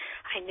assignment.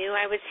 I knew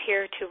I was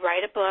here to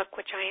write a book,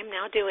 which I am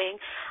now doing.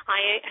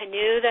 I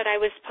knew that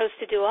I was supposed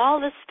to do all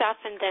this stuff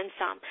and then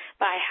some,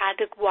 but I had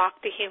to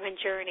walk the human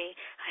journey.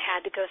 I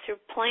had to go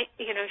through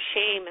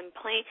shame and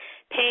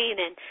pain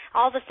and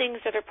all the things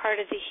that are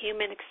part of the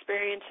human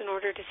experience in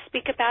order to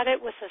speak about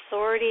it with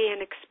authority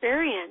and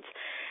experience.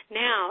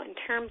 Now, in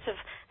terms of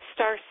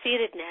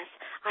star-seededness,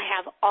 I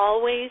have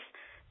always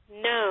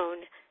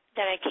known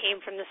that I came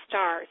from the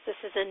stars. This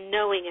is a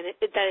knowing, and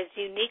that is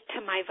unique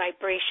to my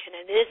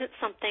vibration. It isn't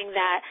something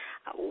that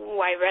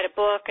I read a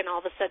book and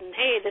all of a sudden,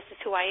 hey, this is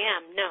who I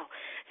am. No.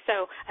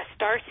 So a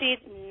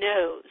starseed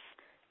knows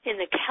in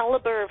the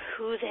caliber of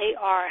who they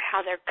are,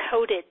 how they're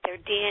coded,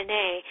 their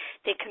DNA.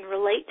 They can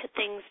relate to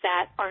things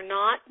that are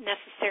not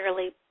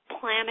necessarily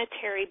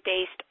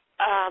planetary-based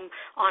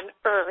on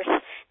Earth.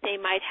 They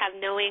might have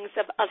knowings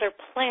of other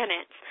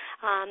planets,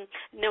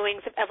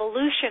 knowings of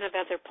evolution of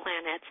other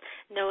planets,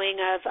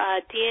 knowing of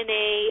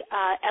DNA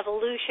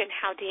evolution,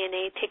 how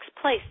DNA takes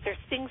place.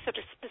 There's things that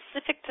are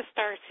specific to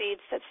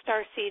starseeds that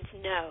starseeds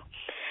know.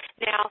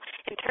 Now,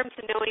 in terms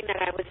of knowing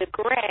that I was a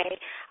gray,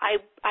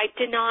 I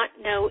did not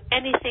know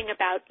anything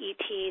about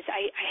ETs.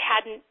 I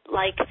hadn't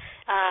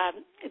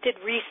did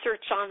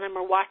research on them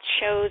or watched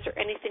shows or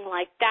anything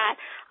like that.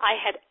 I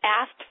had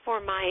asked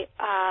for my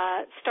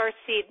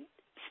starseed.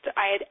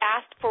 I had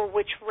asked for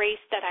which race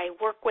that I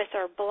work with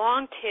or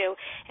belong to,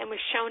 and was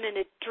shown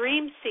in a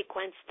dream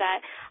sequence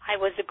that I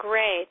was a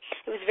gray.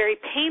 It was very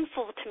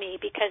painful to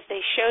me because they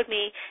showed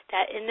me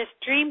that in this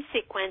dream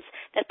sequence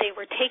that they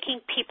were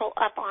taking people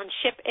up on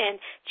ship and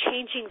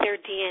changing their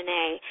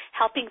DNA,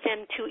 helping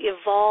them to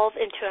evolve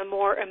into a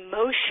more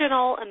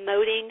emotional,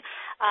 emoting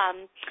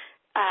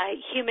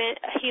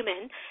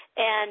human,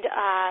 and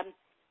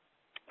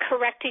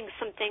correcting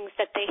some things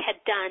that they had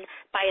done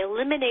by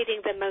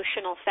eliminating the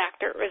emotional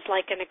factor. It was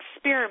like an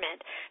experiment.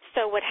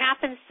 So what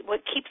happens,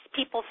 what keeps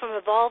people from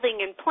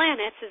evolving in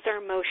planets is their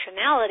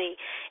emotionality.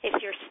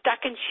 If you're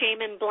stuck in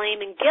shame and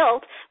blame and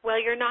guilt, well,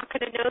 you're not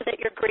going to know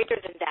that you're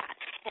greater than that.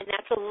 And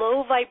that's a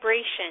low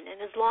vibration. And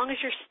as long as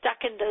you're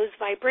stuck in those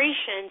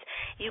vibrations,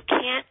 you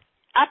can't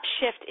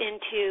upshift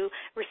into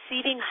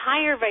receiving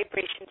higher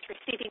vibrations,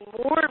 receiving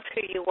more of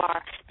who you are,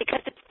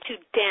 because it's too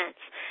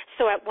dense.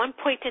 So at one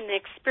point in the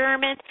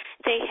experiment,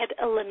 they had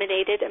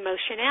eliminated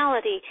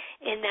emotionality.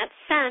 In that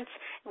sense,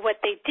 what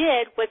they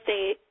did was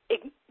they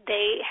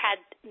had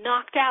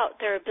knocked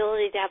out their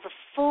ability to have a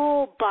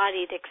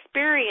full-bodied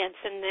experience,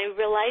 and they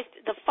realized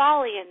the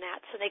folly in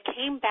that. So they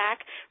came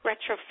back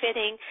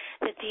retrofitting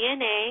the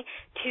DNA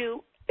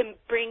to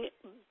bring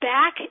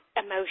back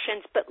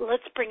emotions, but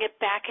let's bring it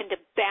back into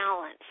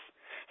balance.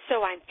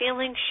 So I'm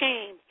feeling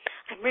shame.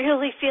 I'm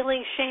really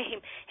feeling shame.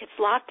 It's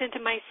locked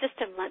into my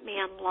system. Let me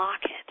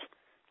unlock it.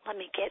 Let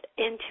me get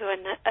into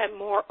a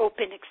more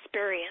open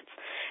experience.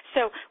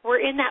 So we're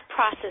in that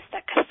process,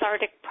 that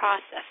cathartic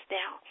process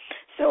now.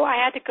 So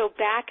I had to go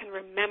back and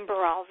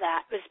remember all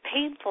that. It was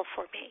painful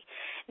for me.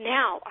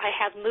 Now I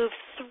have moved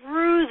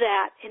through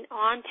that and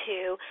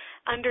onto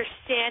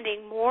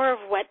understanding more of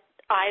what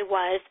I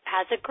was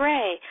as a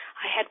gray.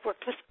 I had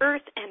worked with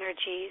earth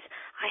energies.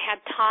 I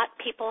had taught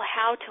people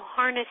how to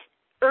harness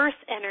earth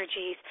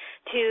energies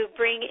to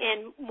bring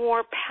in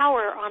more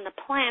power on the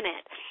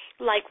planet,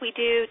 like we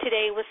do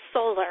today with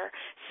solar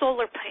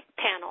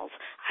panels.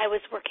 I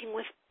was working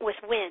with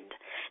wind.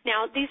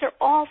 Now, these are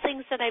all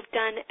things that I've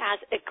done as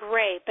a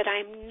gray, but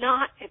I'm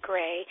not a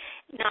gray.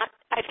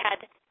 I've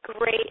had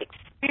gray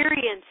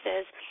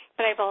experiences,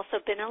 but I've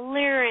also been a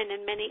Lyran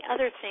and many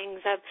other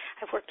things.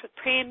 I've worked with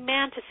praying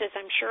mantises.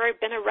 I'm sure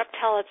I've been a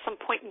reptile at some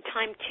point in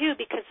time too,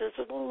 because those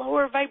are the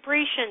lower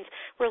vibrations.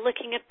 We're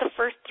looking at the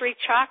first three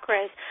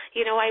chakras.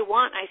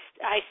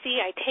 I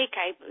see, I take,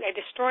 I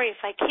destroy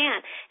if I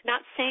can.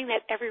 Not saying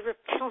that every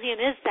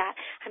reptilian is that.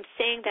 I'm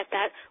saying that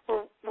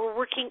we're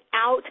working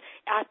out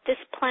at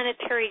this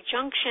planetary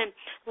junction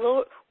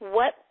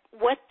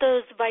what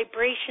those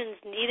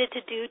vibrations needed to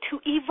do to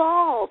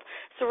evolve.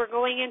 So we're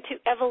going into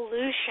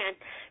evolution.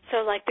 So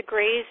like the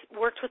grays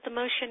worked with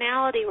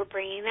emotionality, we're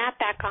bringing that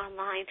back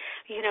online.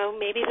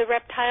 Maybe the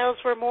reptiles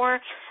were more,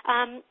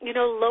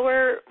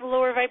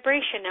 lower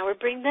vibration. Now we're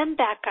bringing them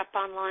back up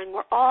online.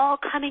 We're all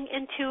coming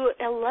into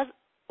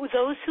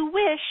those who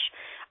wish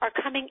are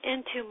coming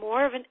into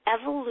more of an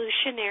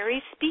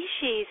evolutionary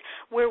species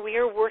where we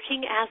are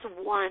working as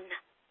one.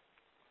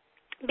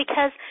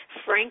 Because,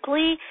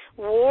 frankly,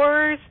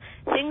 wars,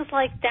 things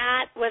like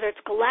that, whether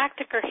it's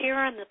galactic or here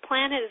on the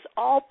planet, is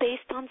all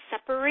based on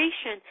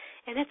separation.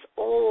 And it's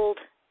old.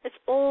 It's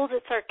old.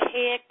 It's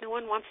archaic. No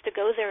one wants to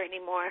go there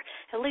anymore.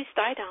 At least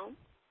I don't.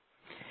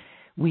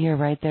 We are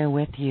right there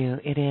with you.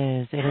 It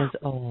is. It is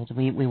old.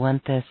 We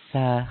want this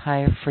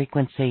higher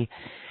frequency.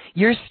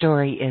 Your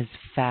story is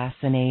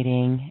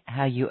fascinating,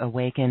 how you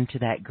awaken to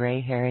that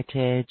gray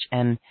heritage,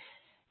 and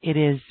it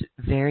is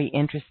very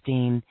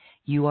interesting.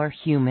 You are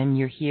human,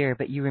 you're here,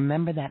 but you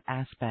remember that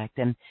aspect.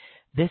 And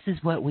this is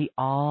what we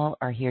all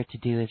are here to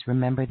do, is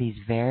remember these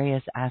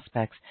various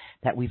aspects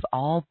that we've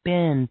all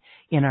been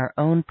in our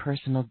own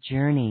personal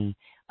journey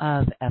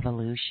of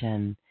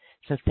evolution.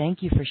 So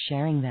thank you for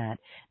sharing that.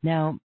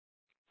 Now,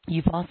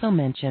 you've also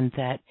mentioned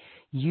that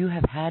you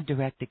have had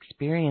direct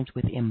experience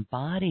with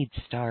embodied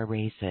star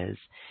races.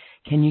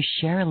 Can you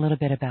share a little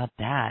bit about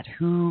that?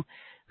 Who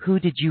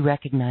did you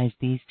recognize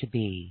these to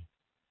be?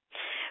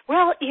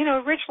 Well,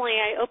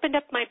 originally I opened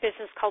up my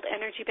business called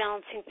Energy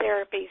Balancing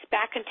Therapies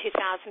back in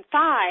 2005,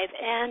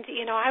 and,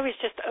 I was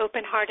just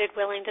open-hearted,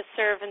 willing to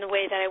serve in the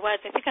way that I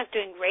was. I think I was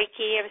doing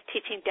Reiki, I was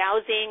teaching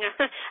dowsing,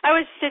 I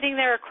was sitting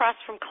there across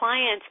from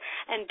clients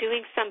and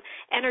doing some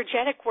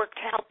energetic work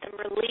to help them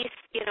release,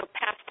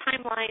 past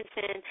timelines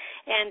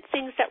and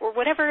things that were,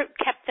 whatever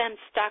kept them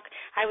stuck,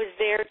 I was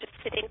there just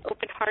sitting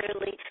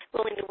open-heartedly,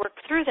 willing to work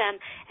through them.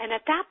 And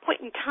at that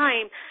point in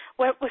time,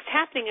 what was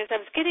happening is I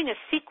was getting a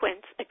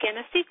sequence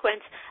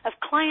of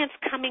clients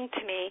coming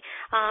to me.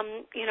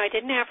 I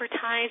didn't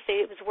advertise.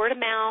 It was word of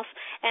mouth,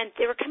 and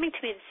they were coming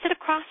to me to sit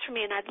across from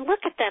me, and I'd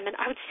look at them, and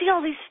I would see all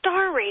these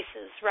star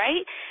races,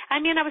 right? I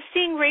was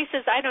seeing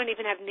races I don't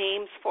even have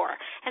names for,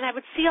 and I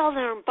would see all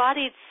their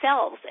embodied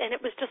selves, and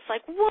it was just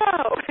like,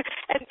 whoa.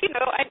 And,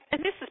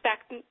 and this is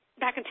back in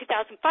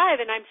 2005,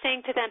 and I'm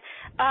saying to them,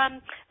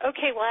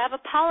 okay, well, I have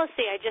a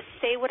policy. I just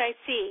say what I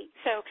see.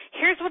 So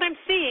here's what I'm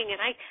seeing, and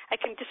I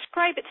can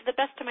describe it to the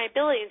best of my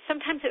ability, and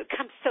sometimes it would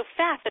come so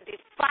fast, there'd be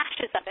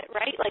flashes of it,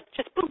 right? Like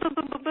just boom, boom,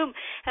 boom, boom, boom,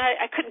 and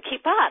I couldn't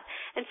keep up.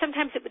 And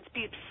sometimes it would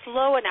be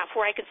slow enough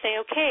where I could say,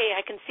 okay,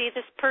 I can see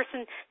this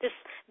person's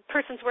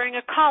wearing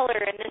a collar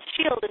and this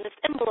shield and this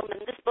emblem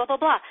and this blah, blah,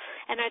 blah,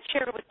 and I'd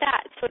share with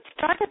that. So it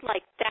started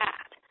like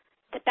that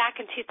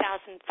back in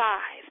 2005.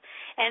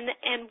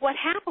 And what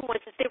happened was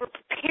that they were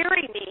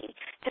preparing me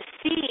to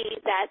see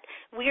that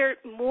we're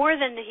more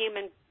than the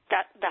human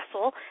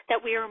vessel,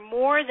 that we are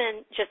more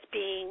than just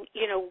being,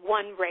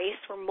 one race.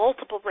 We're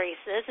multiple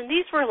races. And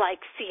these were like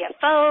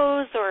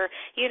CFOs or,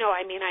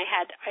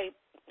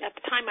 at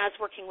the time I was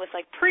working with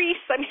like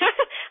priests.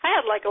 I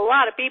had like a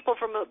lot of people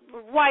from a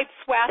wide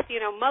swath,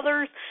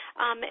 mothers.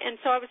 And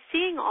so I was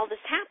seeing all this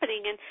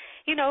happening. And,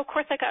 of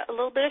course I got a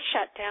little bit of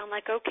shutdown,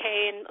 like,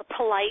 okay, and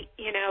polite,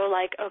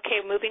 like,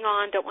 okay, moving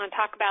on, don't want to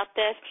talk about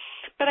this.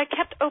 But I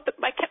kept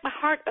my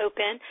heart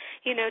open,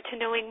 to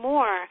knowing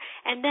more.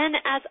 And then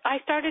as I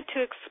started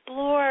to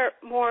explore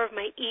more of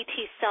my ET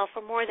self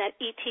or more of that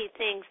ET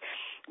things,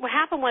 what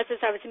happened was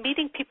I was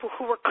meeting people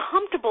who were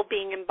comfortable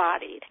being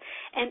embodied.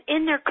 And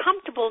in their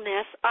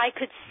comfortableness, I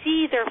could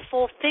see their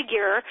full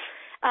figure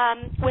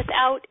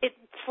without it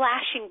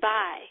flashing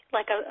by,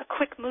 like a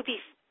quick movie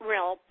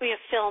reel,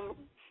 film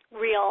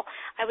reel.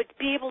 I would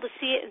be able to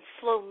see it in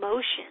slow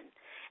motion.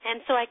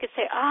 And so I could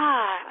say,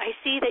 I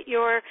see that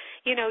you're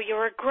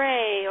a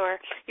gray or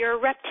you're a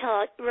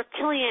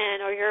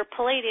reptilian or you're a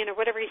Palladian or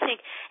whatever you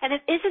think. And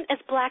it isn't as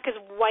black as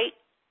white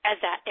as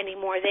that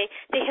anymore.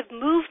 They have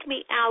moved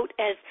me out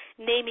as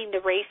naming the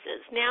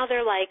races. Now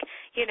they're like,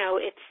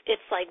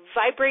 it's like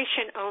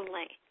vibration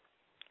only.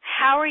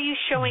 How are you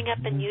showing up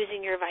and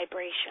using your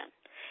vibration?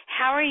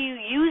 How are you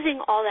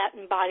using all that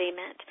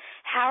embodiment?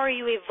 How are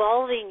you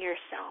evolving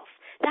yourself?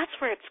 That's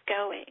where it's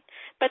going.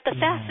 But the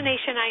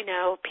fascination, I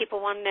know, people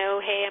want to know,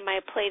 hey, am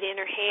I a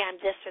Palladian or hey, I'm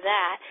this or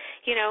that.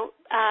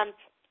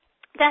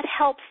 that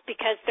helps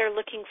because they're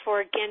looking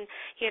for, again,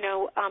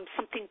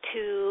 something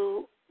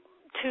to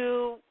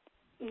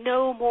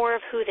know more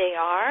of who they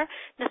are.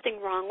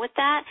 Nothing wrong with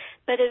that.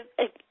 But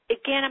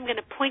again, I'm going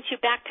to point you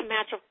back to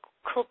magical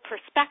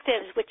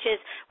perspectives, which is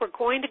we're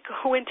going to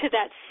go into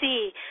that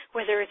sea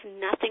where there is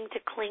nothing to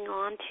cling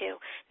on to,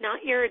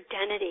 not your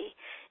identity,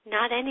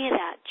 not any of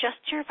that, just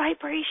your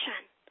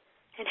vibration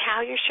and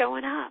how you're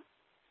showing up.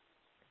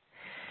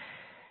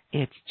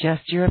 It's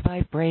just your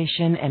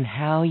vibration and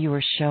how you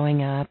are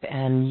showing up,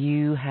 and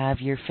you have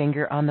your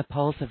finger on the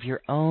pulse of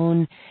your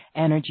own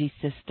energy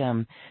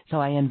system. So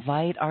I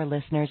invite our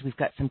listeners, we've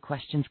got some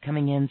questions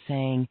coming in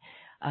saying,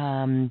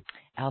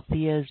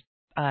 Althea's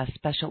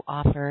special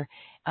offer,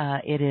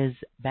 it is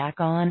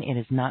back on, it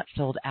is not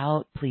sold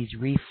out. Please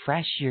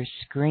refresh your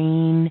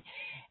screen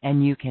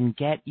and you can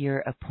get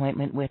your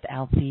appointment with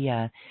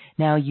Althea.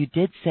 Now, you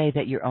did say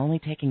that you're only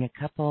taking a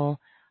couple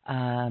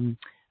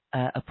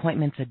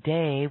appointments a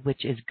day,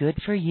 which is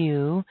good for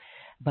you,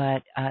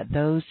 but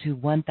those who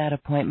want that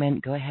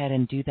appointment, go ahead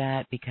and do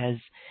that because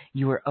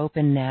you are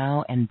open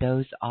now and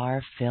those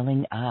are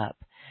filling up.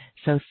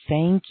 So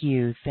thank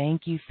you,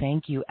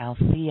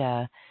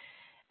 Althea.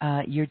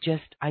 You're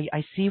just,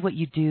 I see what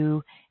you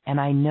do,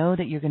 and I know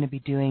that you're going to be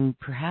doing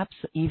perhaps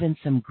even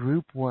some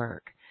group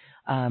work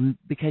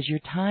because your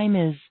time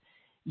is,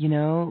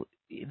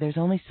 there's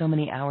only so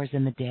many hours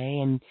in the day,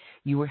 and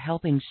you were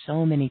helping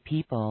so many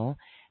people.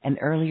 And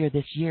earlier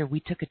this year, we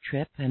took a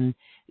trip, and,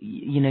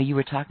 you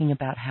were talking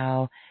about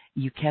how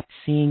you kept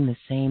seeing the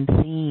same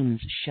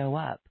themes show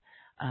up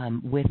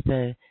with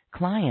the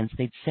clients.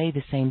 They'd say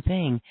the same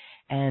thing,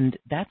 and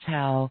that's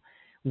how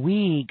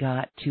we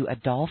got to a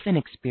dolphin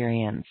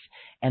experience,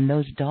 and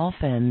those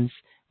dolphins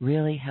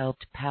really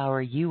helped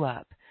power you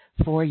up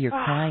for your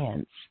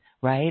clients,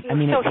 right? I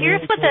mean, so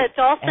here's what the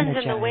dolphins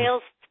and the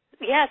whales.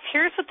 Yes,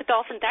 here's what the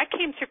dolphin, that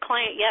came through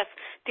client, yes,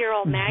 dear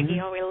old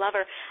Maggie, oh, we love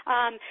her.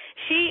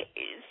 She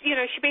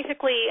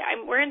basically,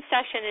 we're in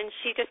session, and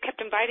she just kept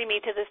inviting me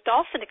to this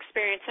dolphin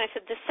experience, and I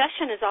said, this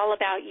session is all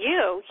about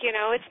you,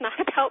 it's not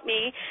about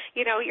me,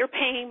 you're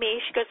paying me.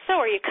 She goes,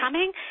 so are you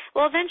coming?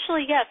 Well,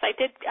 eventually, yes, I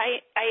did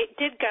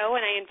go,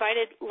 and I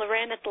invited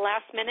Loren at the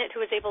last minute,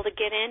 who was able to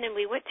get in, and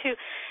we went to,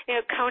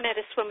 Kona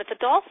to swim with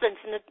the dolphins,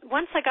 and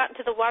once I got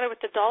into the water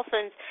with the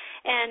dolphins,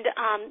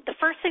 and the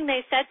first thing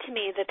they said to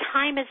me, the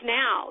time is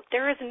now.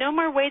 There is no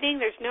more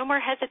waiting. There's no more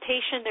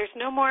hesitation. There's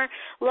no more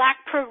lack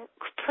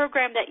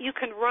program that you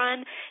can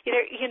run.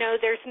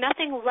 There's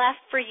nothing left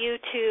for you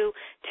to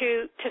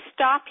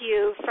stop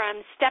you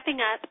from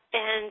stepping up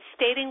and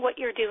stating what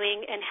you're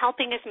doing and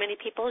helping as many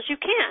people as you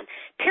can,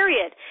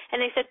 period. And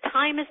they said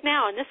time is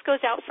now, and this goes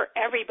out for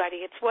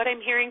everybody. It's what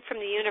I'm hearing from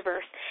the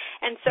universe.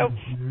 And so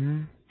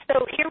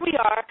So here we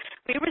are.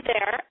 We were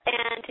there,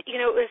 and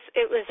it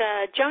was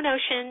a Joan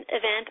Ocean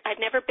event.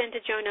 I'd never been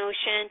to Joan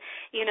Ocean.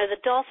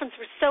 The dolphins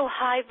were so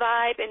high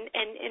vibe,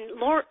 and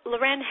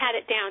Loren had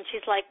it down.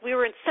 She's like, we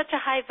were in such a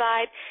high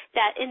vibe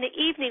that in the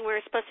evening we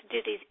were supposed to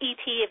do these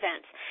ET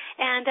events,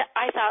 and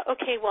I thought,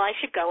 okay, well, I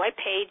should go. I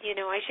paid,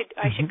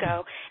 I should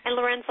go. And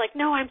Loren's like,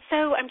 no, I'm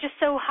just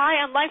so high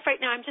on life right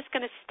now. I'm just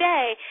going to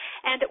stay.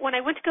 And when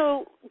I went to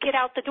go get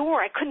out the door,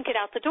 I couldn't get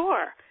out the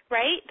door.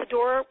 Right? The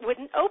door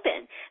wouldn't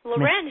open.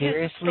 Loren,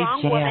 who's a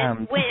strong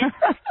woman, went.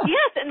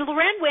 Yes, and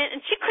Loren went,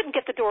 and she couldn't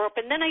get the door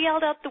open. Then I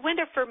yelled out the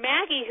window for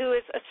Maggie, who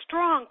is a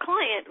strong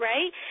client,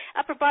 right?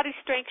 Upper body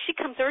strength. She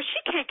comes over. She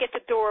can't get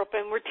the door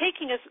open. We're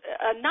taking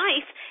a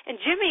knife and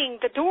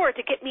jimmying the door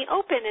to get me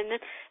open. And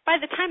then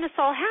by the time this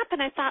all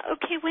happened, I thought,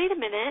 okay, wait a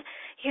minute.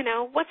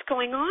 What's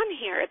going on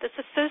here? This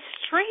is so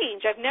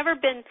strange. I've never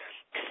been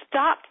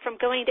stopped from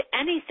going to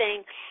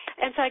anything.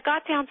 And so I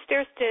got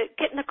downstairs to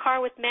get in the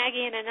car with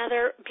Maggie and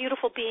another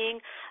beautiful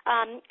being,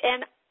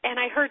 and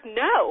I heard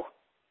no.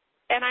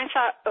 And I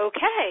thought,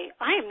 okay,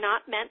 I am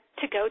not meant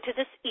to go to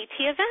this ET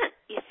event.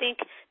 You think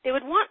they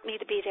would want me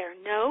to be there?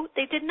 No,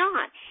 they did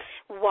not.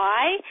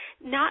 Why?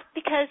 Not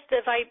because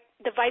the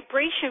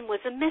vibration was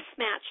a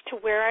mismatch to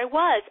where I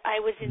was. I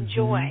was in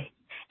joy,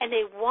 and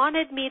they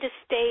wanted me to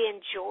stay in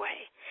joy.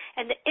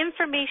 And the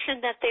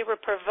information that they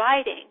were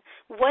providing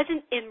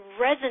wasn't in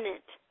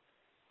resonance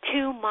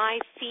to my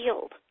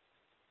field.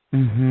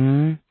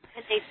 And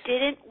they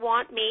didn't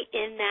want me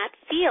in that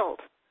field.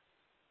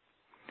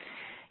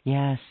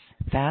 Yes,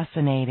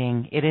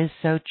 fascinating. It is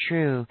so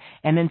true.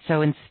 And then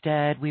so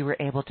instead we were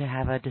able to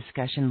have a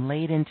discussion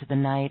late into the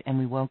night, and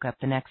we woke up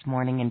the next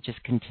morning and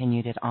just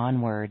continued it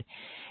onward.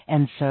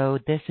 And so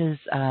this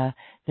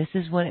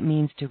is what it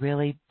means to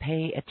really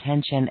pay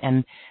attention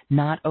and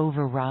not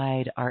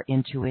override our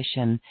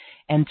intuition,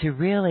 and to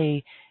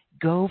really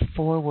go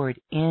forward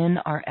in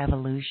our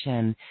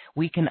evolution.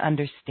 We can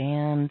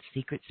understand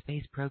Secret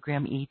Space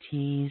Program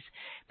ETs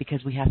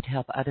because we have to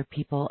help other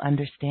people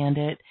understand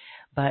it,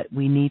 but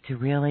we need to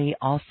really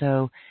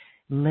also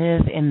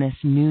live in this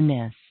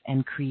newness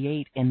and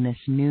create in this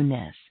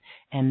newness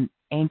and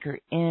anchor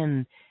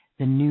in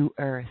the new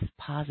earth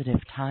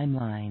positive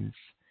timelines.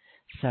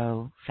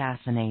 so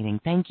fascinating.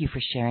 Thank you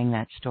for sharing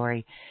that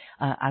story.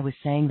 I was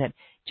saying that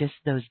just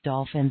those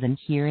dolphins and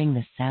hearing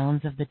the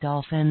sounds of the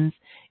dolphins,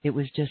 it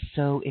was just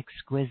so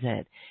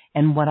exquisite.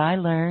 And what I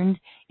learned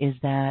is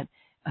that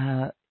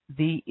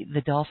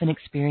the dolphin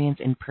experience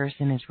in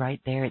person is right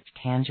there. It's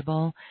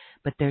tangible,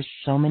 but there's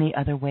so many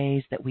other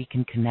ways that we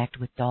can connect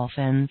with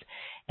dolphins,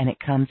 and it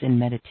comes in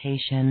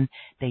meditation.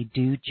 They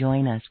do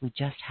join us. We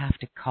just have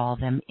to call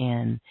them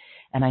in.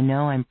 And I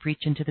know I'm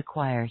preaching to the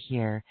choir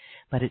here,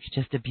 but it's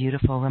just a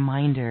beautiful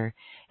reminder.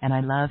 And I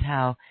love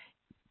how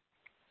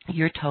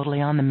you're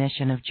totally on the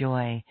mission of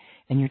joy,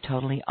 and you're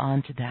totally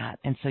on to that.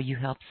 And so you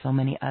help so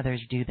many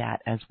others do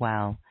that as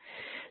well.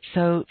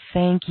 So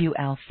thank you,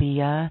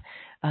 Althea.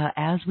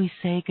 As we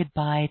say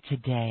goodbye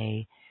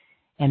today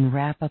and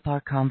wrap up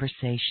our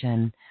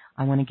conversation,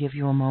 I want to give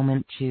you a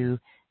moment to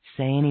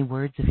say any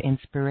words of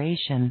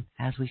inspiration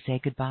as we say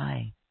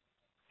goodbye.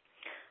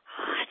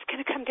 It's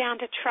going to come down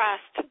to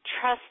trust.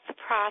 Trust the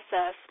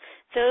process.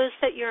 Those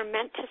that you're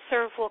meant to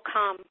serve will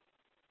come.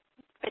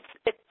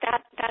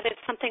 That is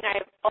something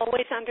I've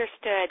always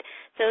understood.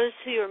 Those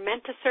who you're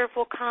meant to serve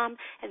will come,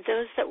 and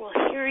those that will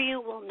hear you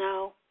will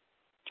know.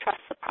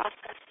 Trust the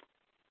process.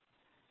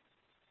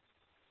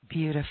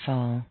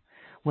 Beautiful.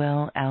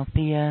 Well,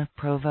 Althea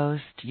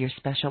Provost, your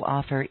special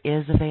offer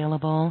is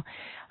available.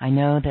 I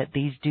know that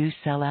these do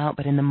sell out,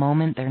 but in the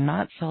moment they're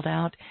not sold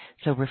out.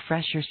 So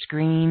refresh your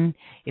screen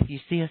if you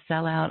see a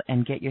sellout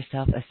and get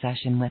yourself a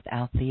session with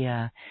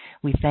Althea.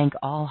 We thank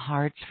all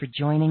hearts for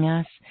joining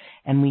us,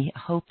 and we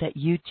hope that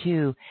you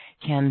too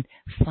can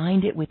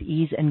find it with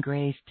ease and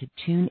grace to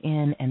tune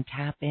in and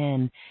tap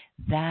in.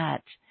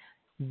 That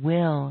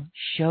will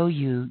show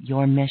you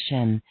your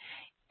mission.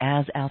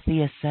 As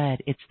Althea said,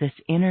 it's this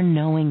inner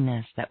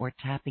knowingness that we're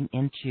tapping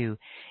into.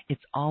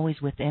 It's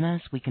always within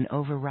us. We can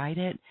override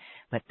it,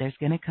 but there's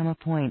going to come a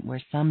point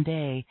where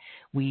someday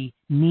we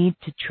need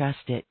to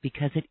trust it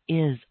because it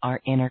is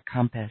our inner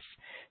compass.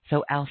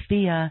 So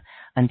Althea,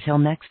 until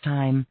next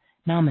time,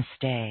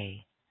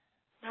 namaste.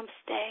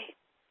 Namaste.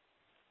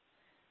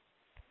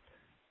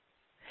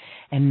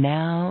 And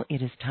now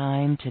it is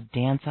time to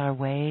dance our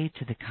way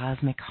to the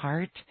cosmic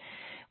heart,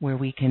 where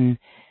we can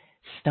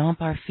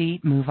stomp our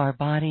feet, move our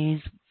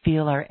bodies,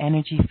 feel our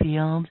energy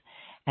field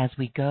as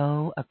we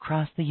go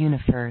across the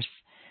universe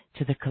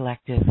to the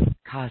collective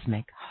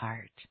cosmic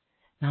heart.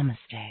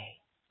 Namaste.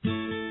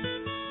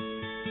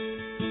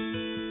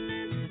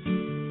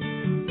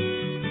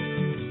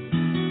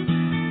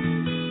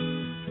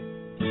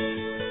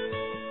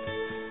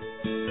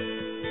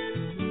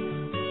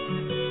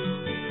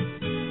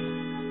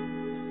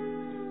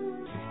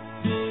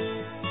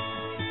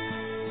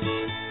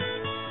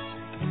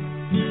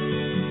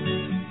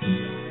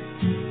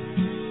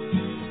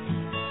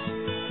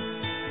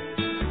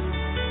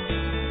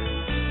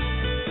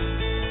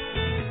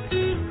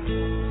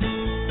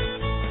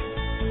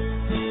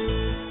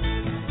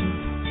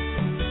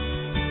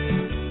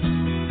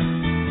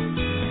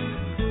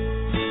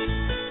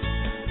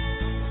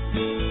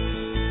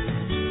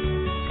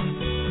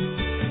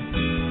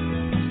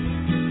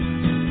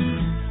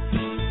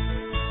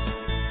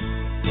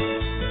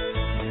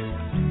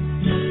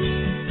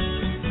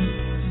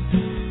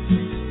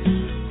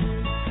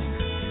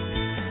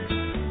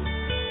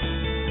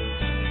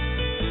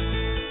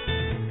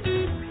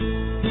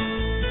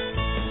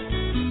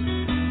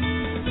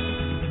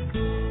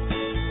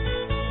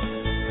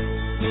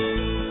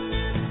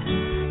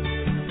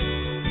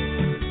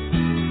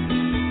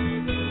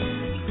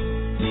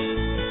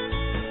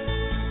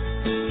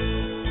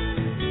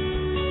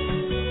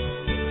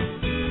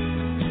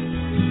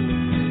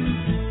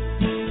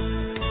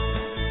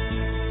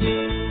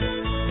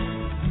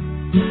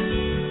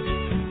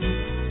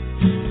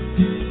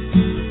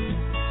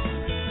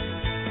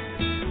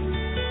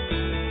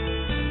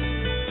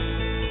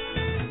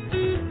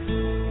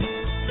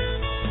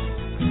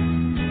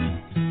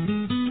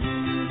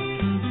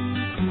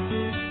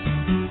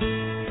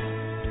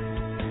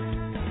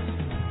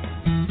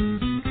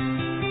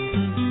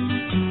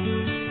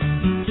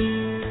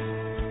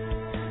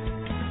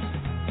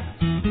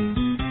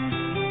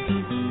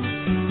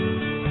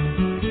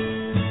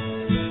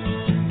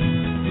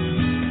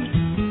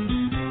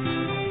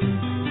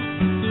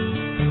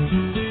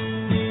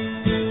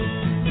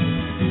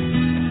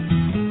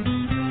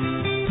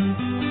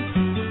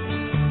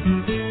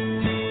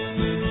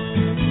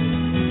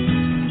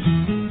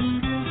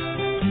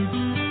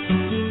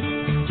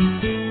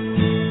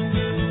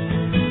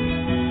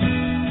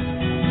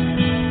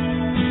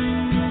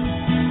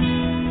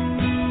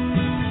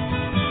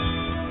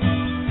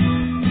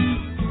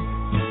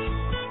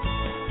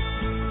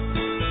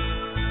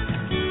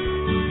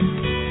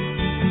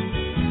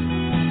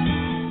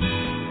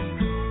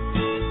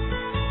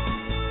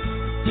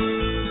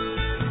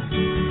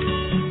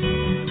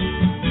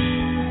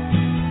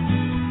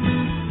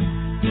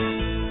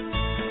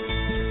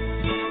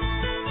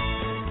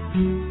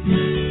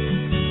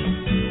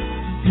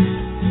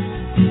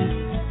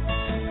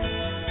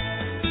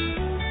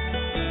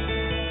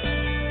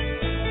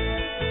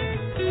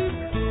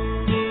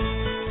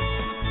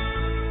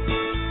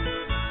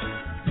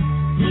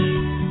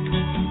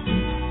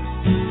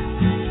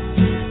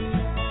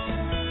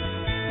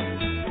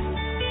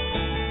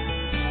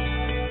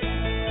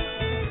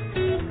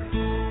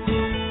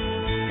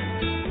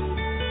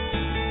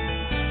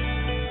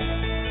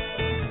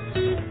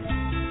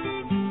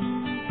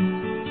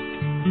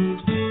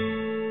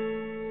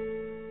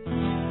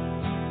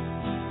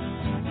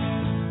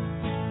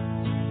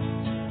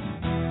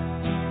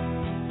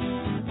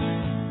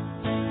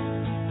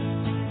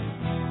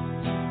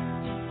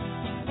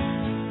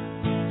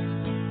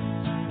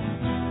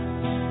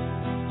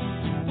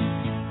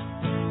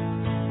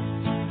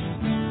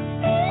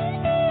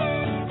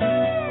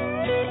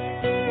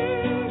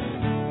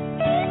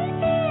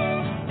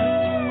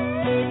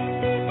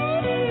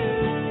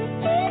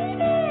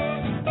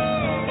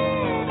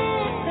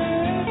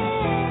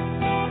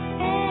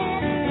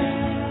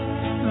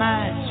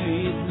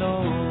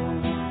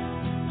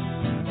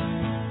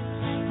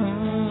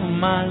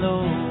 my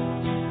Lord,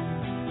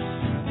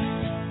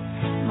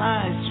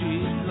 my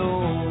sweet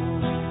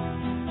Lord.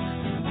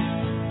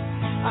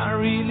 I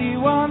really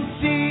want to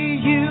see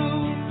you,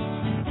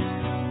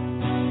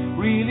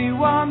 really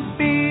want to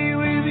be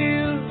with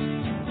you,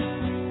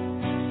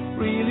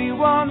 really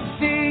want to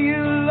see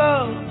you,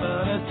 love,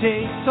 but it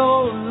takes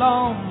so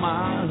long,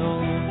 my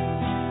Lord,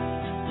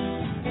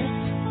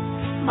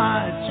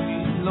 my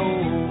sweet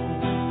Lord.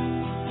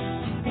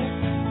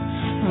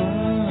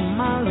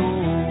 My Lord,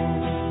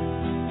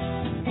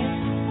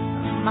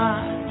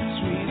 my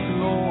sweet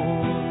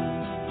Lord,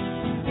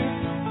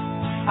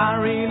 I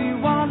really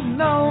want to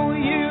know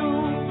you,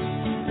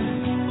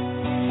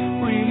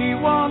 really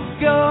want to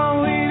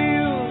go with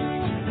you,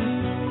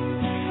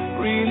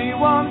 really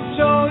want to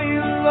show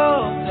you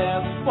love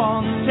that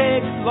won't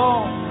take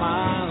long,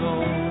 my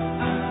Lord,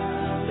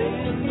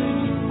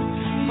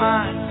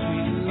 my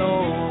sweet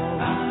Lord,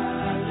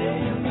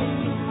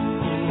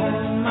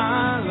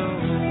 my Lord.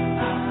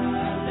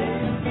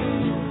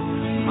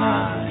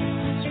 My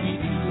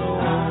sweet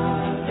Lord,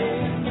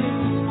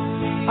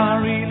 I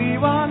really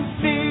want to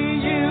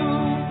see you,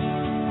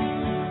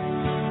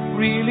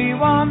 really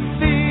want to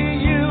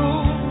see you,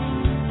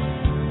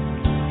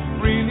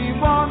 really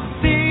want to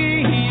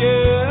see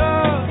you,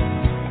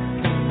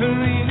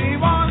 really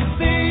want to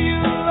see you,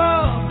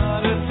 love,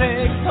 but it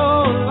takes so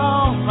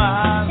long,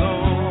 my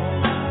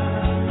Lord,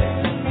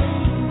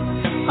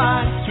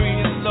 my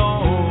sweet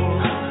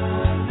Lord,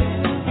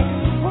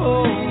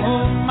 oh,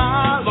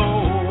 my Lord.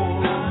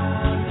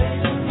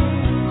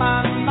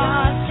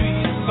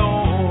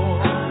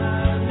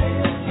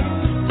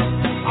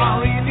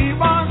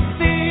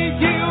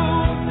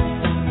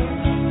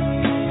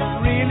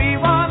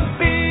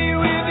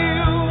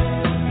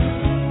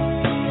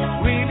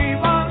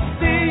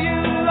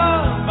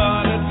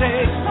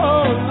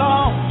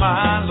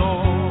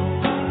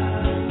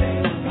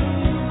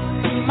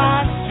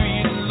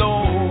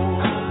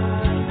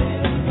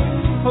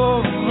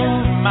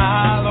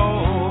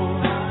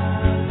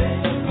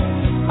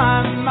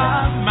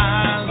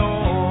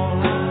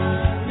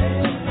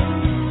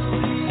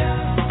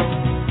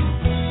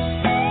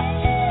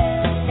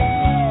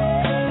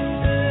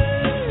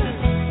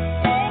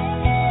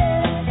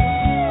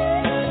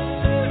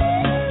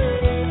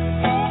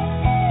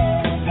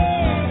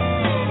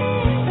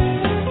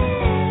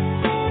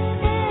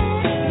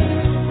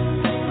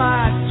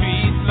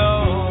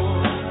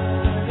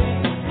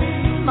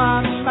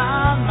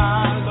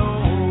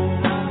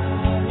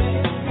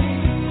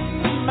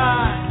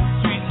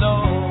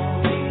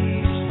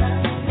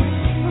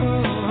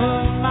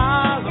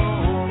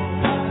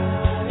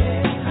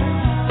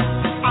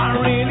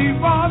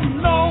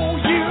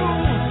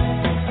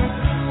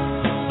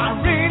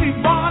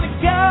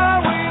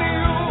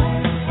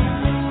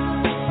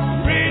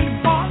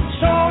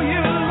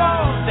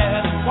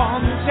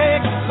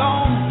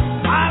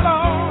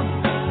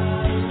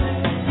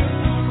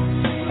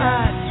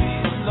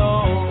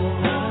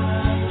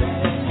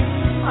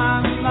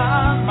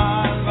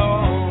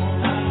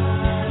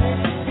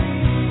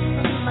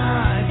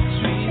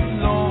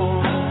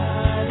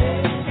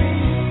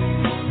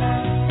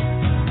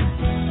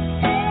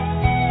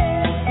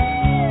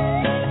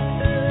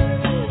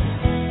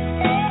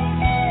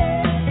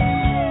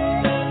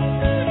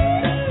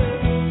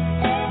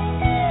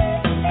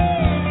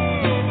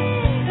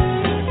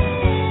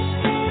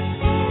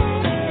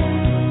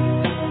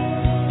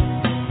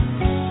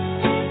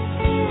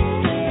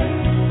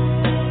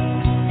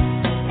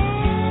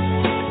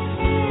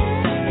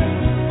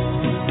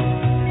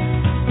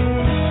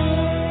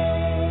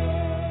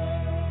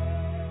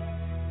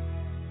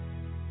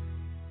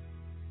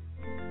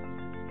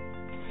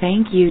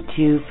 Thank you,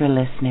 too, for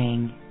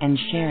listening and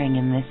sharing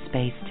in this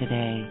space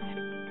today.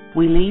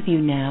 We leave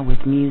you now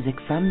with music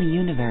from the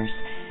universe,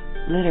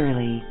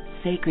 literally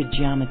sacred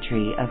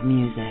geometry of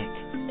music,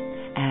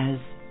 as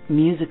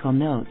musical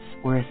notes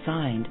were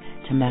assigned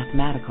to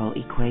mathematical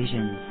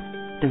equations.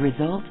 The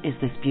result is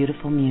this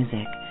beautiful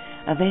music,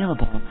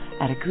 available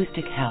at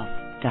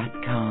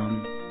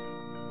acoustichealth.com.